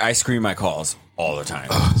sorry, I screen my calls all the time.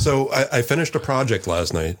 So I finished a project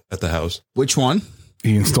last night at the house. Which one?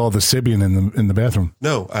 He installed the Sibian in the bathroom.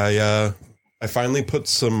 No, I finally put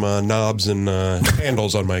some knobs and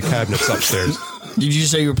handles on my cabinets upstairs. Did you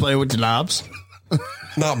say you were playing with the knobs?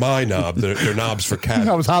 Not my knob. They're knobs for I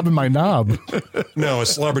cabinets. was hopping my knob. No, a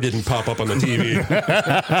celebrity didn't pop up on the TV.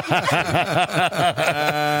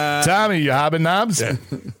 Tommy, you hobbing knobs? Yeah.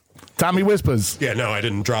 Tommy whispers, Yeah, no, I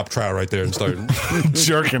didn't drop trout right there and start.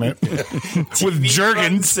 jerking it with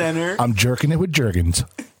jerkins. Center. I'm jerking it with jerkins.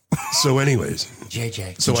 So, anyways,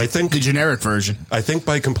 JJ. so I think The generic version.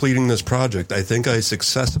 by completing this project, I think I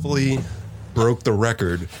successfully broke the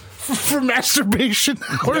record. For masturbation.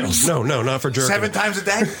 No, not for jerking. 7 times a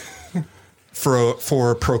day?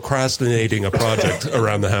 For procrastinating a project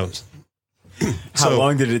around the house. How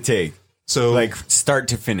long did it take? So, Like start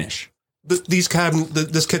to finish.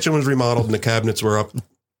 this kitchen was remodeled and the cabinets were up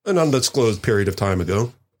an undisclosed period of time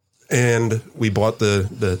ago, and we bought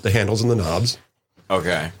the handles and the knobs.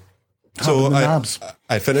 Okay. So the knobs?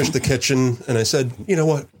 I finished the kitchen and I said, you know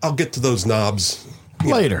what? I'll get to those knobs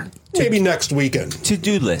Later. maybe next weekend.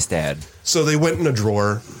 To-do list ad. So they went in a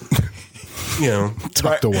drawer,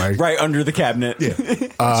 Tucked away. Right under the cabinet. Yeah.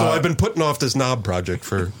 So I've been putting off this knob project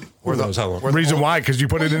for who knows how long. Reason why? Because you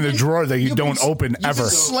put it in the drawer that you You've don't been- open you've ever. been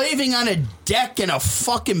slaving on a deck in a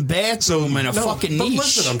fucking bathroom in a fucking but niche.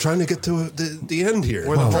 listen, I'm trying to get to the end here.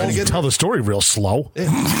 Where the I'm trying holes to get Tell the story real slow.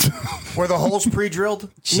 Were the holes pre-drilled?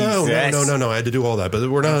 No. Jesus. I had to do all that, but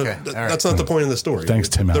we're not. Okay, all right. That's not the point of the story. Thanks,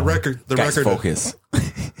 Tim The Allen. record. The Guys, record. focus.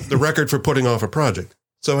 The record for putting off a project.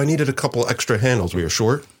 So I needed a couple extra handles. We were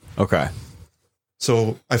short. Okay.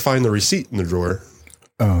 So I find the receipt in the drawer.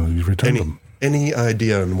 Oh, you returned them. Any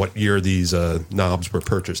idea on what year these knobs were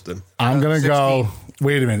purchased in? I'm gonna go.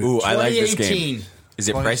 Wait a minute. Ooh, I like this 2018. game. Is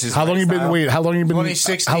it prices? How long you been? Wait, how long you been?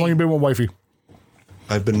 2016. How long you been with wifey?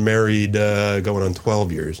 I've been married going on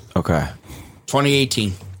 12 years. Okay.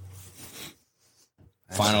 2018.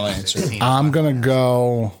 Final answer. I'm gonna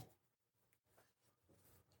go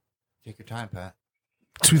Take your time, Pat.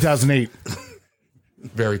 2008.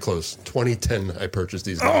 Very close. 2010, I purchased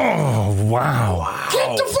these. Oh wow!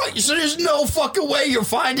 Get the fuck. So there's no fucking way you're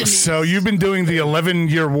finding these. So you've been doing the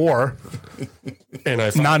 11-year war, And I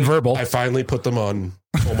finally, nonverbal. I finally put them on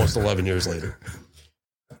almost 11 years later.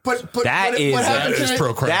 But That is what happened That is to That is a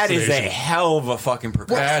procrastination. hell of a fucking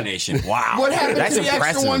procrastination. Wow. what happened That's to the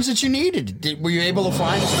impressive. extra ones that you needed? Were you able to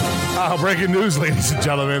find? Breaking news, ladies and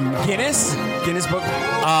gentlemen. Guinness book.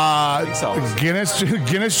 So.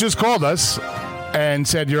 Guinness just called us and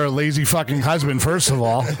said you're a lazy fucking husband, first of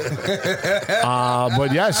all.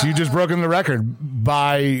 But yes, you just broken the record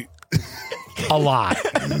by a lot.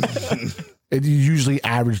 It usually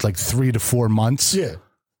averaged like 3 to 4 months. Yeah.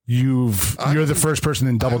 You're the first person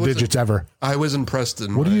in double digits ever. I was impressed.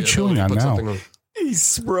 What are you chewing on now? He's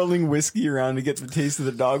swirling whiskey around to get the taste of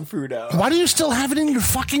the dog food out. Why do you still have it in your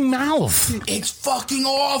fucking mouth? It's fucking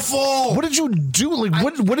awful. What did you do? Like,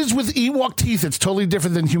 what is with Ewok teeth? It's totally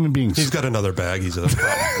different than human beings. He's got another bag. He's He's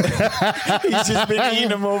just been eating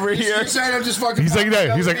them over here. You're saying I'm just fucking. He's like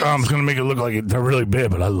that. He's like, oh, I'm just gonna make it look like they're really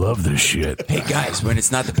bad, but I love this shit. Hey guys, when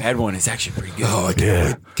it's not the bad one, it's actually pretty good.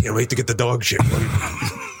 I can't wait to get the dog shit one.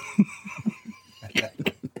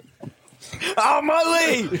 Oh,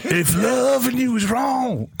 Muttley! If loving you is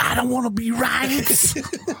wrong, I don't want to be right.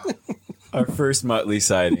 Our first Muttley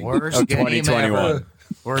sighting Worst of game 2021. ever.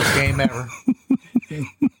 Worst game ever.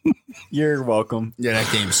 You're welcome. Yeah,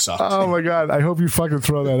 that game sucked. Oh my god! I hope you fucking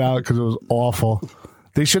throw that out because it was awful.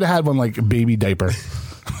 They should have had one like baby diaper.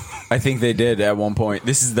 I think they did at one point.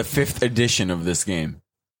 This is the 5th edition of this game.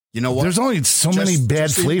 You know what? There's only so many bad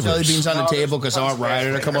just leave flavors. Jelly beans on the table because I want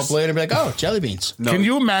Ryder to come up later and be like, "Oh, jelly beans." No, Can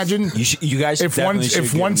you imagine you guys if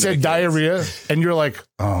one said diarrhea and you're like,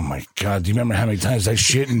 oh my god, do you remember how many times I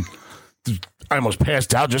shit and I almost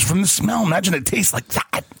passed out just from the smell? Imagine it tastes like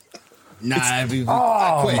that. Nah,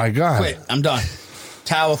 Oh, quit, my God. Quit. I'm done.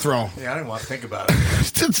 Towel thrown. Yeah, I didn't want to think about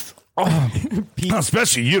it.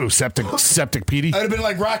 Especially you, septic Petey. I'd have been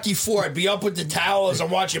like Rocky IV. I'd be up with the towel as I'm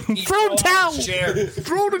watching Pete Throw fall the towel. off the chair.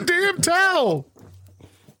 Throw the damn towel.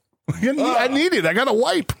 I need it. I got to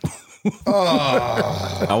wipe.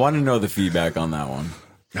 I want to know the feedback on that one.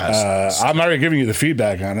 I'm already giving you the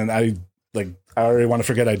feedback on it. I already want to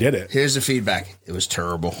forget I did it. Here's the feedback. It was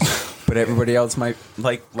terrible. But everybody else might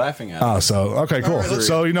like laughing at it. Oh, so okay, cool.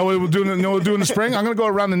 So you know what we'll do? What we'll do in the spring? I'm going to go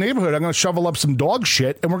around the neighborhood. I'm going to shovel up some dog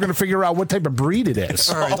shit, and we're going to figure out what type of breed it is.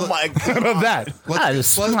 Oh my god! How about that?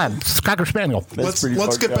 Let's- It's Cocker Spaniel.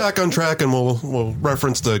 Let's get back on track and we'll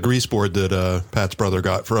reference the grease board that Pat's brother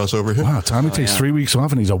got for us over here. Wow, Tommy takes 3 weeks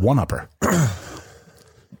off, and he's a one-upper.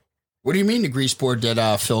 What do you mean the grease board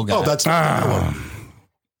that Phil got? Oh, that's not the new one.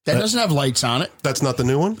 that doesn't have lights on it. That's not the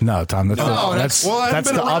new one. No, Tom, that's that's- Well, I haven't that's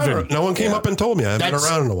been the around. oven. No one came up and told me. I haven't been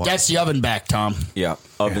around in a while. That's the oven back, Tom. Yeah,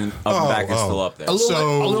 oven back is still up there. A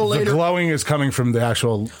little The later. glowing is coming from the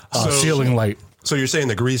actual ceiling light. So you're saying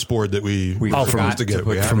the grease board that we forgot supposed to get, put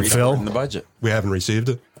we from haven't, Phil? in the budget. we haven't received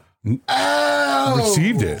it?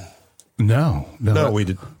 Received it? No, No, we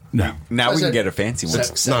did. no. Now we Was can it- get a fancy one.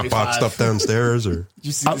 It's not boxed up downstairs or.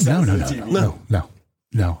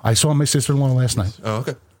 No. I saw my sister-in-law last night. Oh,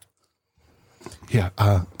 okay. Yeah.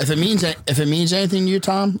 If it means anything to you,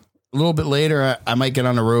 Tom, a little bit later, I might get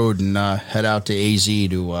on the road and head out to AZ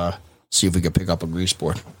to see if we could pick up a grease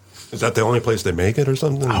board. Is that the only place they make it or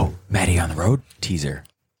something? Oh, Maddie on the road teaser.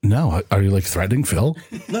 No. Are you like threatening Phil?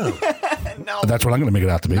 No. That's what I'm going to make it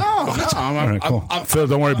out to be. Oh, no, All right, cool. Phil,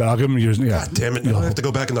 don't worry about it. I'll give him yours. Yeah. Damn it. I have to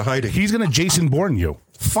go back into hiding. He's going to Jason Bourne you.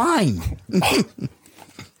 fine.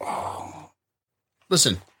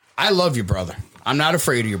 Listen, I love you, brother. I'm not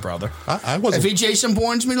afraid of your brother. I If wasn't. he Jason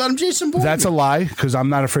Bournes me, let him Jason Bourne That's me. a lie because I'm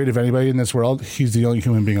not afraid of anybody in this world. He's the only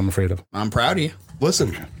human being I'm afraid of. I'm proud of you.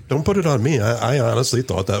 Listen, don't put it on me. I honestly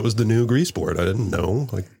thought that was the new grease board. I didn't know.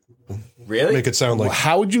 Like, Really? make it sound like.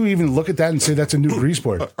 How would you even look at that and say that's a new grease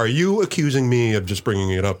board? Are you accusing me of just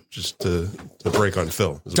bringing it up just to break on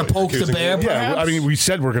Phil? Is To what you're poke the accusing me bear, of? Yeah, I perhaps? mean, we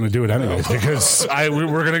said we're going to do it anyways because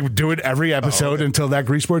we're going to do it every episode until that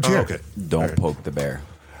grease board's here. Oh, okay. Don't poke the bear.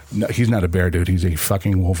 No, he's not a bear, dude. He's a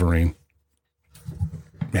fucking Wolverine.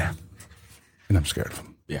 Yeah, and I'm scared of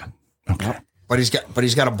him. Yeah. Okay. But he's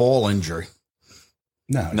got a ball injury.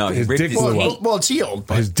 No, he his ripped dick his blew knee. up. Well, it's healed,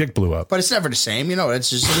 but His dick blew up. it's never the same. You know, it's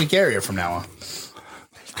just a weak area from now on.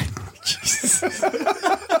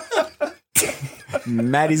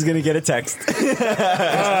 Maddie's gonna get a text.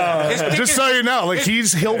 Just so you know, like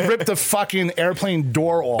he'll rip the fucking airplane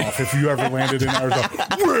door off if you ever landed in Arizona.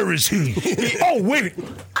 Where is he? Oh wait,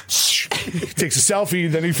 he takes a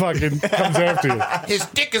selfie, then he fucking comes after you. His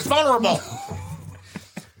dick is vulnerable.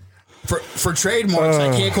 For trademarks,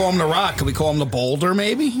 I can't call him the Rock. Can we call him the Boulder?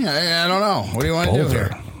 Maybe I don't know. What do you want to do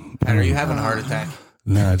Boulder. here? And are you having a heart attack?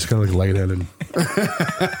 Nah, it's kind of like lightheaded.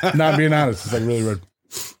 Not being honest, it's like really rude.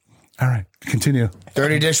 All right, continue.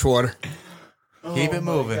 Dirty dishwater. Keep it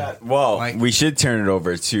moving. Well, Mike. we should turn it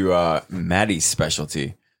over to Maddie's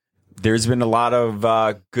specialty, there's been a lot of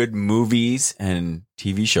good movies and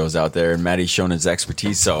TV shows out there, and Maddie's shown his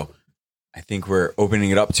expertise. So I think we're opening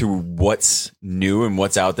it up to what's new and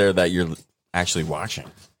what's out there that you're actually watching.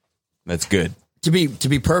 That's good. To be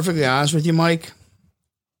perfectly honest with you, Mike,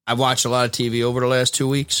 I've watched a lot of TV over the last 2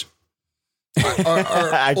 weeks.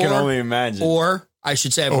 I can only imagine. Or I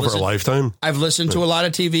should say, Over a lifetime? I've listened to a lot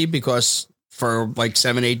of TV because for like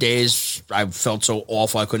 7-8 days, I felt so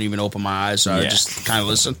awful I couldn't even open my eyes. So I just kind of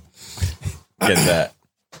listened. Get that.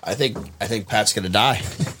 I think Pat's gonna die.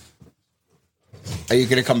 Are you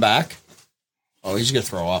gonna come back? Oh, he's gonna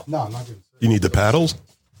throw up. No, I'm not going to. You need the paddles?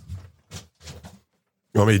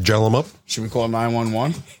 You want me to gel them up? Should we call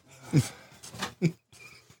 911?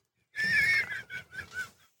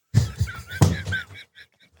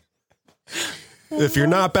 If you're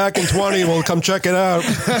not back in 20, we'll come check it out.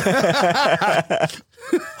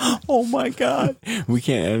 Oh my God. We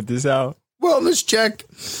can't edit this out. Wellness check.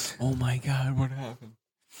 Oh my God. What happened?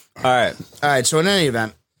 All right. So in any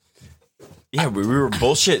event, Yeah, we were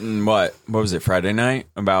bullshitting what was it, Friday night,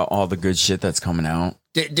 about all the good shit that's coming out.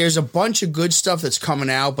 there's a bunch of good stuff that's coming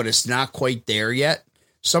out, but it's not quite there yet.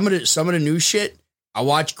 Some of the new shit. I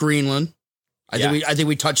watched Greenland. I think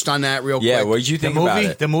we touched on that real quick. Yeah, what did you think about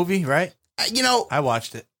it? The movie, right? I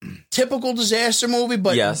watched it. Typical disaster movie,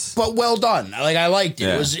 but well done. Like I liked it.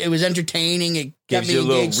 Yeah. It was entertaining. It Gives got me you a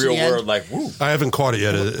little engaged to the real end. world, like, woo. I haven't caught it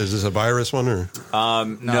yet. Is this a virus one or?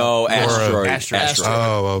 No, Asteroid. Asteroid.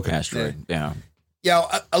 Oh, okay. Asteroid, yeah. Yeah,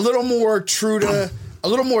 a little more true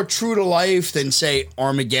to life than say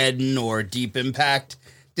Armageddon or Deep Impact.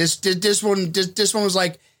 This one was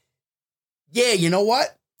like, yeah, you know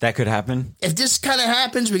what? That could happen. If this kind of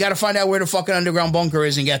happens, we got to find out where the fucking underground bunker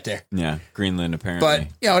is and get there. Yeah, Greenland apparently.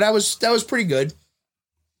 But that was pretty good.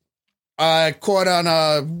 I caught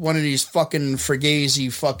on one of these fucking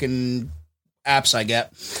Fugazi fucking apps I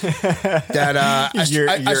get. That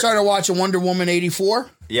I started watching Wonder Woman 84.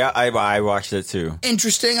 Yeah, I watched it too.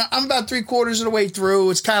 Interesting. I'm about 3/4 of the way through.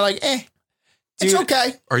 It's kind of like, it's Dude,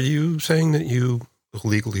 okay. Are you saying that you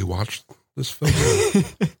illegally watched this film?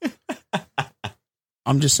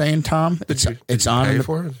 I'm just saying, Tom. It's on. pay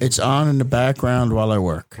for it? It's on in the background while I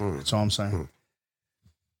work. That's all I'm saying.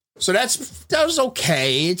 So that was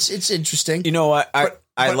okay. It's interesting. You know what?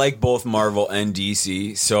 I like both Marvel and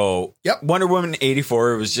DC. So Wonder Woman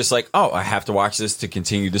 84 was just like, oh, I have to watch this to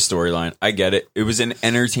continue the storyline. I get it. It was an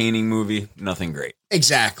entertaining movie. Nothing great.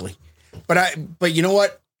 Exactly. But you know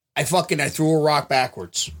what? I threw a rock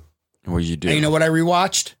backwards. What did you do? And you know what I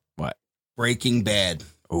rewatched? What? Breaking Bad.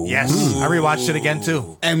 Ooh. Yes, I rewatched it again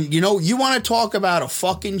too. And you want to talk about a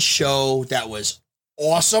fucking show that was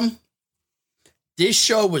awesome? This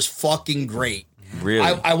show was fucking great. Really?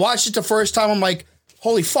 I watched it the first time. I'm like,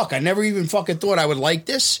 holy fuck, I never even fucking thought I would like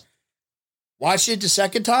this. Watched it the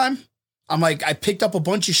second time. I'm like, I picked up a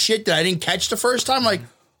bunch of shit that I didn't catch the first time. Like,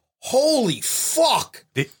 holy fuck.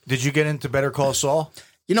 Did you get into Better Call Saul?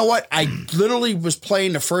 You know what? I literally was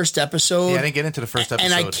playing the first episode. Yeah, I didn't get into the first episode.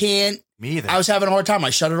 And I can't. Me either. I was having a hard time.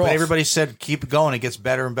 I shut it off. But everybody said keep it going. It gets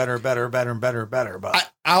better and better and better and better and better and better. But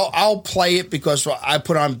I'll play it because I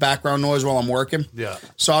put on background noise while I'm working. Yeah.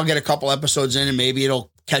 So I'll get a couple episodes in and maybe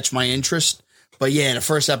it'll catch my interest. But yeah, the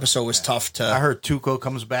first episode was tough to. I heard Tuco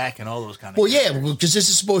comes back and all those kind of. Well, yeah, because this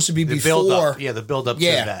is supposed to be the before. build up. Yeah, the build up to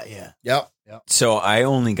that. Yeah. Yep. So I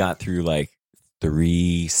only got through like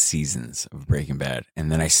 3 seasons of Breaking Bad,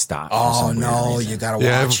 and then I stopped. Oh no, you gotta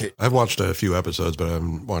watch it. I've watched a few episodes, but I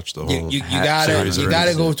haven't watched the whole. You gotta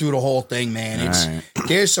series. go through the whole thing, man.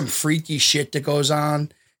 There's some freaky shit that goes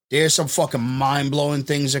on. There's some fucking mind blowing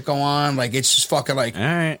things that go on. Like it's just fucking like, All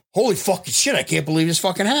right. Holy fucking shit! I can't believe this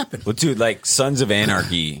fucking happened. Well, dude, like Sons of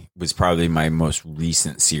Anarchy was probably my most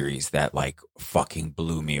recent series that like fucking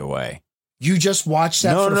blew me away. You just watched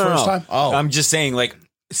that for the first time? Oh, I'm just saying, like,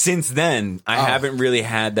 since then, I haven't really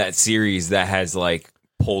had that series that has like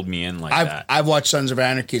pulled me in like that. I've watched Sons of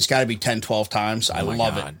Anarchy. It's got to be 10, 12 times. I my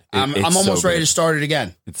love God. it. I'm It's almost so ready good. to start it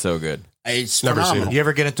again. It's so good. It's Never seen phenomenal. You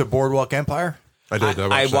ever get into Boardwalk Empire? I did.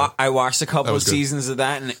 I watched a couple That of was good. seasons of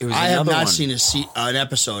that, and it was I have another not one. seen an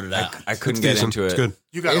episode of that. I couldn't It's get decent. into it. It's good.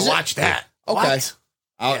 You got Is to it? watch that. Okay.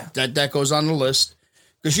 What? That goes on the list.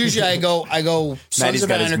 Because usually I go Sons Maddie's of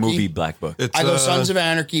got his Anarchy. movie Black Book. It's, I go Sons of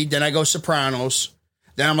Anarchy. Then I go Sopranos.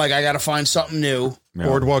 Then I'm like, I got to find something new.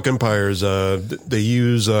 Boardwalk Empires. They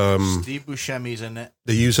use Steve Buscemi's in it.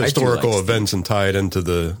 they use I do historical like events and tie it into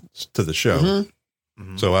the show.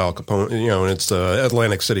 So Al Capone, and it's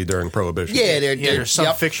Atlantic City during Prohibition. Yeah, There's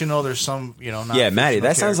some fictional. There's some, not Yeah, Maddie, fictional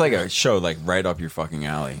that sounds like characters. a show like right up your fucking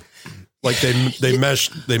alley. Like they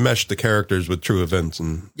meshed the characters with true events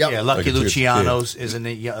and Yep. Yeah, Lucky Like it's- Luciano's isn't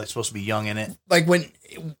it? Yeah, it's supposed to be young in it. Like when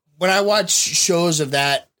when I watch shows of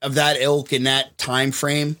that ilk in that time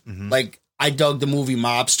frame, like I dug the movie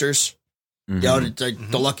Mobsters. You know,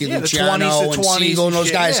 the Lucky Luciano and Siegel and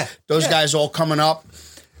those guys. Those guys all coming up.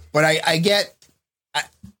 But I get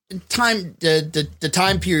time. The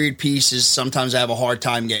time period pieces sometimes I have a hard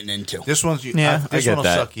time getting into. This one's this one will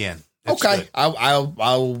suck you in. It's okay, good.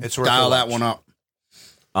 I'll dial that one up.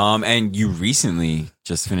 And you recently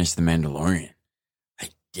just finished The Mandalorian. I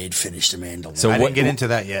did finish The Mandalorian. So I didn't get into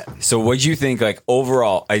that yet. So what'd you think? Like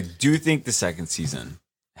overall, I do think the second season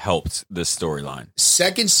helped the storyline.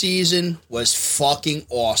 Second season was fucking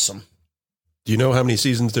awesome. Do you know how many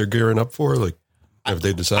seasons they're gearing up for? Like, have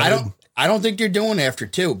they decided? I don't think they're doing after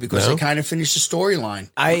 2 because they kind of finished the storyline.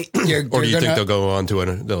 Or do you think they'll go on to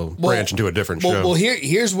they'll branch into a different show? Well,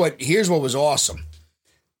 here's what was awesome.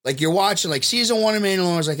 Like you're watching like season 1 of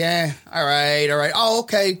Mandalorian was like, all right. Oh,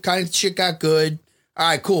 okay, kind of shit got good. All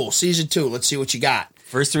right, cool. Season 2, let's see what you got.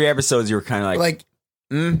 First 3 episodes, you were kind of like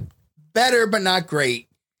better but not great.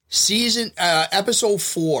 Episode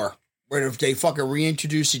 4, where they fucking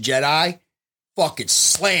reintroduce the Jedi, fucking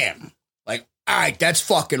slam. Like, all right, that's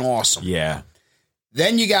fucking awesome. Yeah.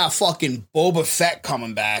 Then you got fucking Boba Fett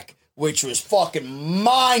coming back, which was fucking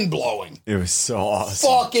mind-blowing. It was so awesome.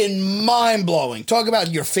 Fucking mind-blowing. Talk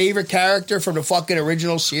about your favorite character from the fucking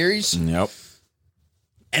original series. Yep.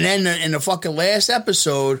 And then in the fucking last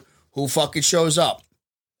episode, who fucking shows up?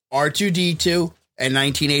 R2-D2 and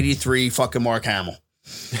 1983 fucking Mark Hamill.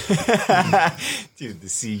 Dude, the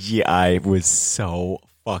CGI was so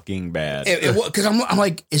fucking bad. Because I'm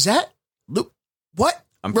like, is that Luke? What?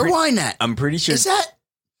 Rewind that. I'm pretty sure. Is that?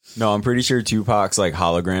 No, I'm pretty sure Tupac's like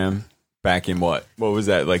hologram back in what was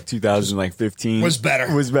that, like 2015 was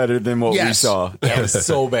better. Was better than what we saw. That was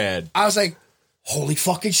so bad. I was like, holy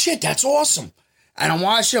fucking shit, that's awesome. And I'm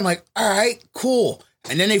watching, I'm like, all right, cool.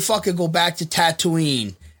 And then they fucking go back to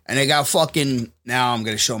Tatooine and they got fucking, now I'm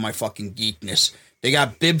going to show my fucking geekness. They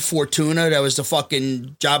got Bib Fortuna, that was the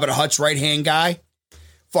fucking Jabba the Hutt's right-hand guy.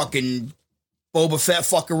 Fucking Boba Fett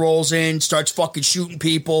fucking rolls in, starts fucking shooting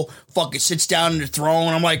people, fucking sits down in the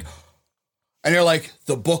throne. I'm like, and they're like,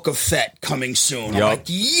 the Book of Fett coming soon. I'm like,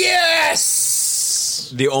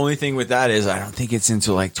 yes! The only thing with that is I don't think it's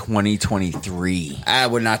until like 2023.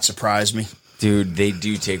 That would not surprise me. Dude, they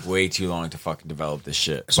do take way too long to fucking develop this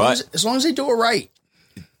shit. As long as they do it right.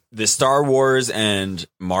 The Star Wars and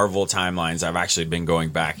Marvel timelines, I've actually been going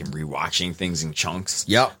back and rewatching things in chunks.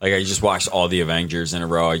 Yep. Like I just watched all the Avengers in a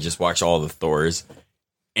row. I just watched all the Thors.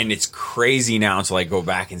 And it's crazy now to like go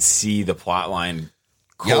back and see the plot line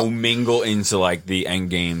co-mingle into like the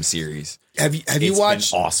Endgame series. Have you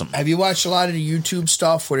watched awesome. Have you watched a lot of the YouTube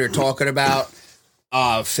stuff where they're talking about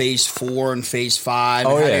phase 4 and phase 5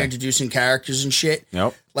 and how they're introducing characters and shit?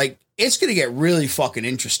 Yep. Like it's gonna get really fucking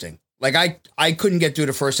interesting. Like I couldn't get through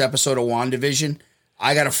the first episode of WandaVision.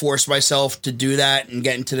 I got to force myself to do that and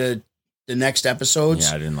get into the next episodes.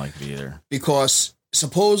 Yeah, I didn't like it either. Because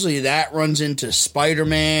supposedly that runs into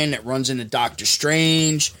Spider-Man, that runs into Doctor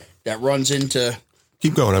Strange, that runs into...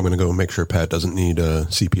 Keep going. I'm going to go make sure Pat doesn't need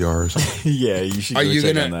CPR or something. Yeah, you should Are you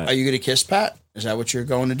gonna kiss Pat? Is that what you're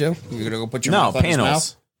going to do? You're going to go put your mouth on his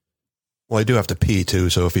mouth? Well, I do have to pee, too,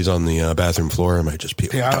 so if he's on the bathroom floor, I might just pee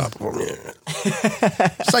on top of him.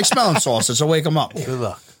 It's like smelling sauces, so wake him up. Good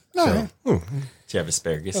luck. No. Do you have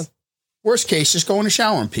asparagus? Worst case, just go in the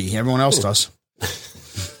shower and pee. Everyone else does.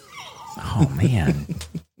 Oh, man.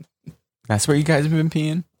 That's where you guys have been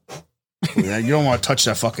peeing? Yeah, you don't want to touch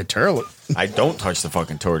that fucking toilet. I don't touch the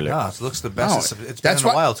fucking toilet. No, it looks the best. No, it's been in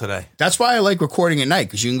a while today. That's why I like recording at night,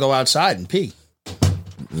 because you can go outside and pee.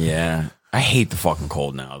 Yeah. I hate the fucking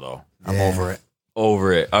cold now, though. I'm over it.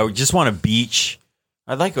 Over it. I just want a beach.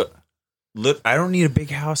 I'd like I don't need a big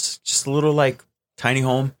house. Just a little, like, tiny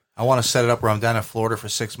home. I want to set it up where I'm down in Florida for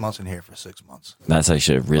 6 months and here for 6 months. That's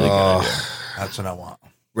actually a really good idea. That's what I want.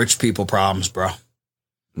 Rich people problems, bro.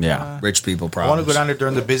 Yeah. Rich people I problems. want to go down there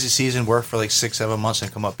during the busy season, work for like 6-7 months,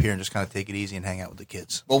 and come up here and just kind of take it easy and hang out with the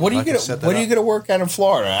kids. Well, what are you gonna work at in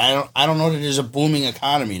Florida? I don't know that there's a booming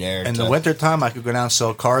economy there. In the wintertime, I could go down and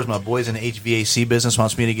sell cars. My boy's in the HVAC business,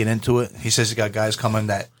 wants me to get into it. He says he got guys coming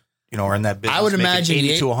that are in that business. I would imagine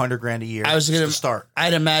 $80 to $100,000 a year. I was going to start.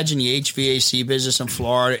 I'd imagine the HVAC business in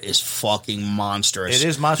Florida is fucking monstrous. It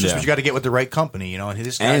is monstrous, but you got to get with the right company, And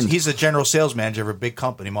he's the general sales manager of a big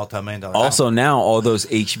company, multi-million-dollar. Also, now all those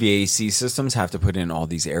HVAC systems have to put in all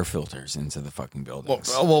these air filters into the fucking buildings.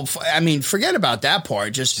 Well, I mean, forget about that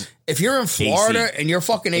part. Just if you're in Florida and your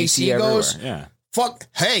fucking AC goes, fuck,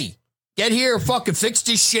 hey, get here, fucking fix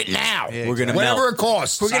this shit now. Yeah, we're gonna whatever melt. it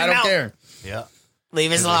costs. We're gonna I don't melt. care. Yeah.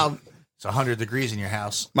 Leave us alone. It's 100 degrees in your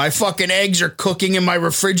house. My fucking eggs are cooking in my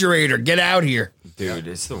refrigerator. Get out here. Dude,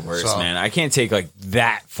 it's the worst, So- man. I can't take like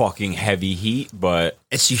that fucking heavy heat, but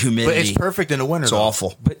It's the humidity. But it's perfect in the winter. It's though.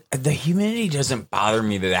 awful. the humidity doesn't bother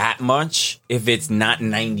me that much if it's not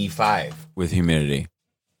 95 with humidity.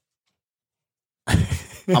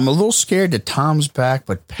 I'm a little scared that Tom's back,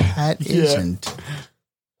 but Pat isn't.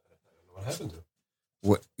 What happened to him?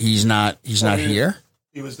 What, he's not here.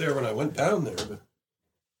 He was there when I went down there.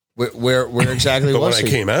 But, Where exactly but when was I he?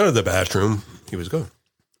 came out of the bathroom, he was gone.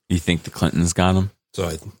 You think the Clintons got him? So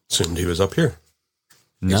I assumed he was up here.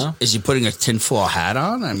 No, Is he putting a tinfoil hat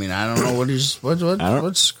on? I mean, I don't know what's going.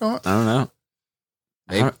 I don't know.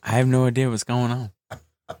 Maybe- I have no idea what's going on.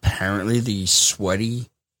 Apparently, the sweaty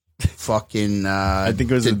fucking. I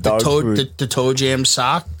think it was the, the dog toe, food. the toe jam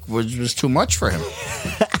sock was too much for him.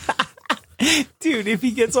 Dude, if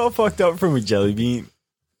he gets all fucked up from a jelly bean,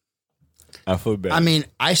 I feel bad. I mean,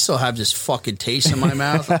 I still have this fucking taste in my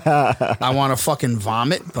mouth. I want to fucking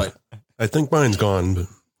vomit, but I think mine's gone, but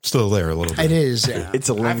still there a little bit. it is. it's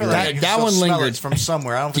a I feel lingering. like I can That still one smell lingered. it from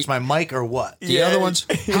somewhere. I don't know if it's my mic or what. The other ones.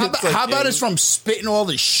 How about it's from spitting all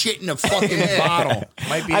the shit in the fucking bottle?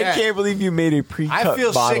 Might be I that. can't believe you made a pre-cut I feel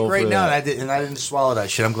sick bottle right for now, that. and I didn't swallow that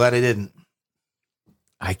shit. I'm glad I didn't.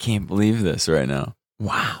 I can't believe this right now.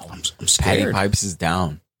 Wow. I'm Patty scared. Pipes is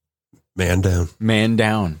down. Man down. Man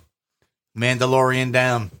down. Mandalorian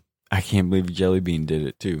down. I can't believe Jelly Bean did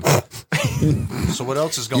it too. So what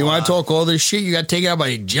else is going You on? want to talk all this shit? You got taken out by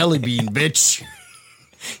a jelly bean, bitch.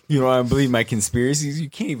 You don't want to believe my conspiracies? You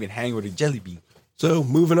can't even hang with a jelly bean. So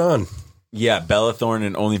moving on. Yeah, Bella Thorne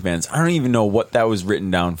and OnlyFans. I don't even know what that was written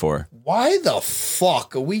down for. Why the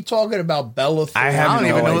fuck are we talking about Bella Thorne? I have I don't no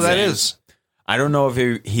even know who that idea. is. I don't know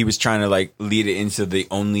if he was trying to like lead it into the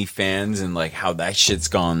OnlyFans and like how that shit's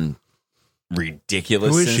gone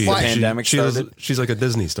ridiculous Who is since she? the pandemic started. She's like a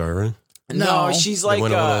Disney star, right? No, she's like They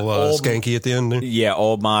went a little old, skanky at the end there. yeah,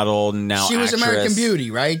 old model now. She was actress. American Beauty,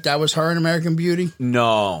 right? That was her in American Beauty.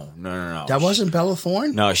 No. That wasn't Bella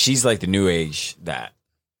Thorne. No, she's like the new age that.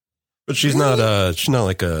 But she's not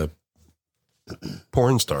like a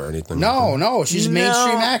porn star or anything. No, she's a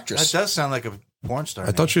mainstream That actress. does sound like a porn star.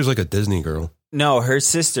 I thought she was like a Disney girl. No, her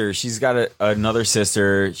sister. She's got another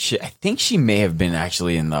sister. I think she may have been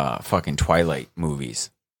actually in the fucking Twilight movies.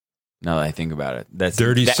 Now that I think about it, that's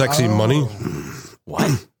Dirty Sexy Money.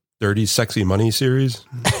 What? Dirty Sexy Money series.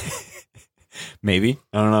 Maybe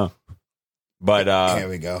I don't know, but Here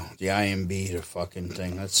we go. The IMB, the fucking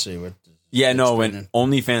thing. Let's see what. yeah, no. It's When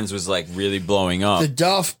OnlyFans was like really blowing up, The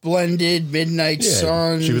Duff blended Midnight Yeah,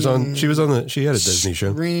 Sun. she was on the. She had a Disney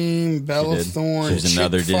show. Scream, Bella She did. Thorne. She was Chick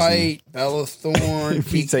another Disney. Fight, Bella Thorne.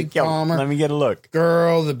 he's Kiki like, "Yo, Palmer. let me get a look."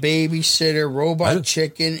 Girl, the babysitter, I Robot don't-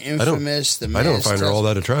 Chicken, Infamous, the I don't Masked find her all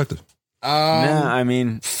that attractive. Nah, I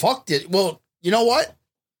mean, Fucked it. Well, you know what?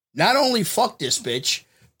 Not only fucked this bitch,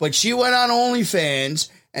 but she went on OnlyFans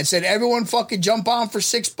and said, everyone fucking jump on for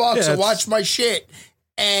 $6 Yeah, and it's- watch my shit.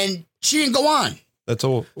 And she didn't go on. That's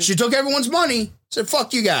all. She took everyone's money, said,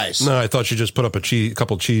 fuck you guys. No, I thought she just put up a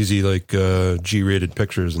couple cheesy like G-rated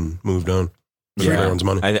pictures and moved on. With everyone's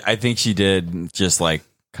money. I think she did just like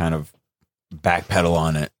kind of backpedal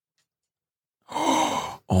on it.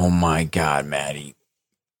 Oh my God, Maddie.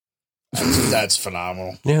 That's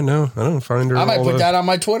phenomenal. Yeah, no, I don't find her. I might all put that on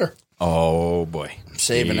my Twitter. Oh boy. I'm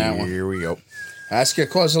saving that one. Here we go. That's going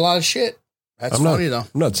to cause a lot of shit. That's I'm funny, not, though.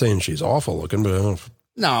 I'm not saying she's awful looking, but I don't,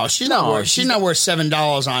 No, she's not No, worth. She's not worth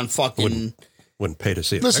 $7 on fucking. wouldn't pay to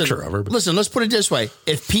see a Listen, picture of her. But listen. Let's put it this way: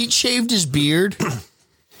 if Pete shaved his beard,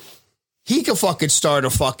 he could fucking start a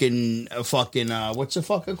fucking what's the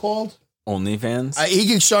fucking called? OnlyFans. He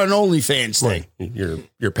could start an OnlyFans thing. Wait,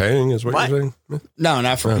 you're paying is what you're saying? No,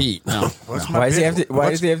 not for Pete. No. What's my Why does he beard? have to? Why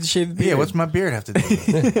does he have to shave the beard? Yeah, what's my beard have to do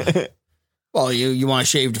with it? Well, you want to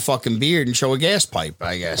shave the fucking beard and show a gas pipe?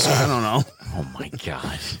 I guess I don't know, Oh my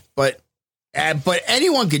God. but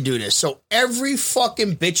anyone could do this. So every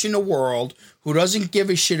fucking bitch in the world who doesn't give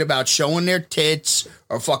a shit about showing their tits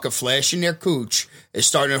or fucking flashing their cooch is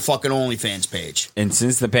starting a fucking OnlyFans page. And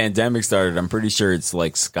since the pandemic started, I'm pretty sure it's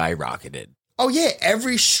like skyrocketed. Oh, yeah.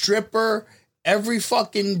 Every stripper, every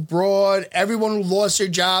fucking broad, everyone who lost their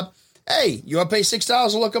job. Hey, you want to pay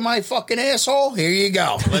 $6 to look at my fucking asshole? Here you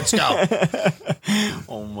go. Let's go.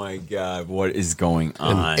 Oh my God, what is going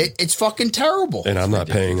on? It's fucking terrible. And I'm not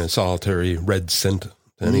paying a solitary red cent to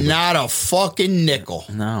anybody. Not a fucking nickel.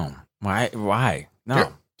 No. Why?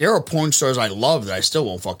 No. There are porn stars I love that I still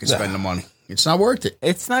won't fucking spend the money. It's not worth it.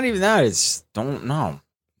 It's not even that. It's don't know.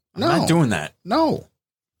 I'm No. not doing that. No.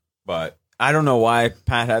 But I don't know why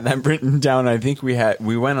Pat had that written down. I think we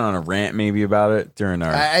went on a rant maybe about it during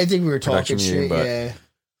our I think we were production talking meeting, shit. but Yeah.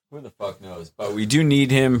 who the fuck knows? But we do need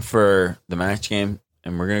him for the match game.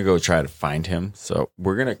 and we're gonna go try to find him. So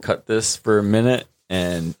we're gonna cut this for a minute,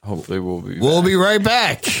 and hopefully we'll be right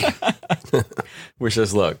back. Wish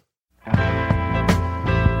us luck.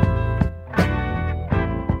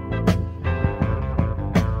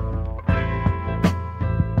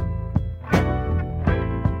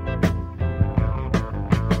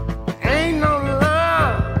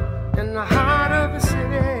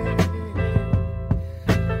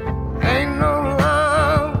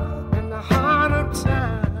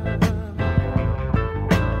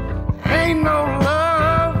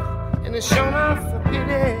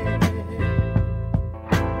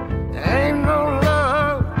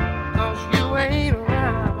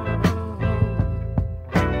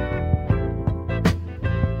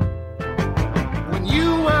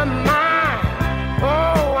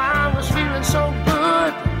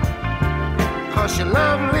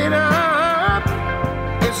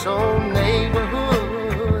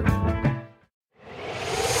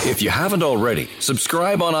 If you haven't already,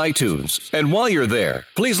 subscribe on iTunes. And while you're there,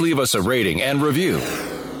 please leave us a rating and review.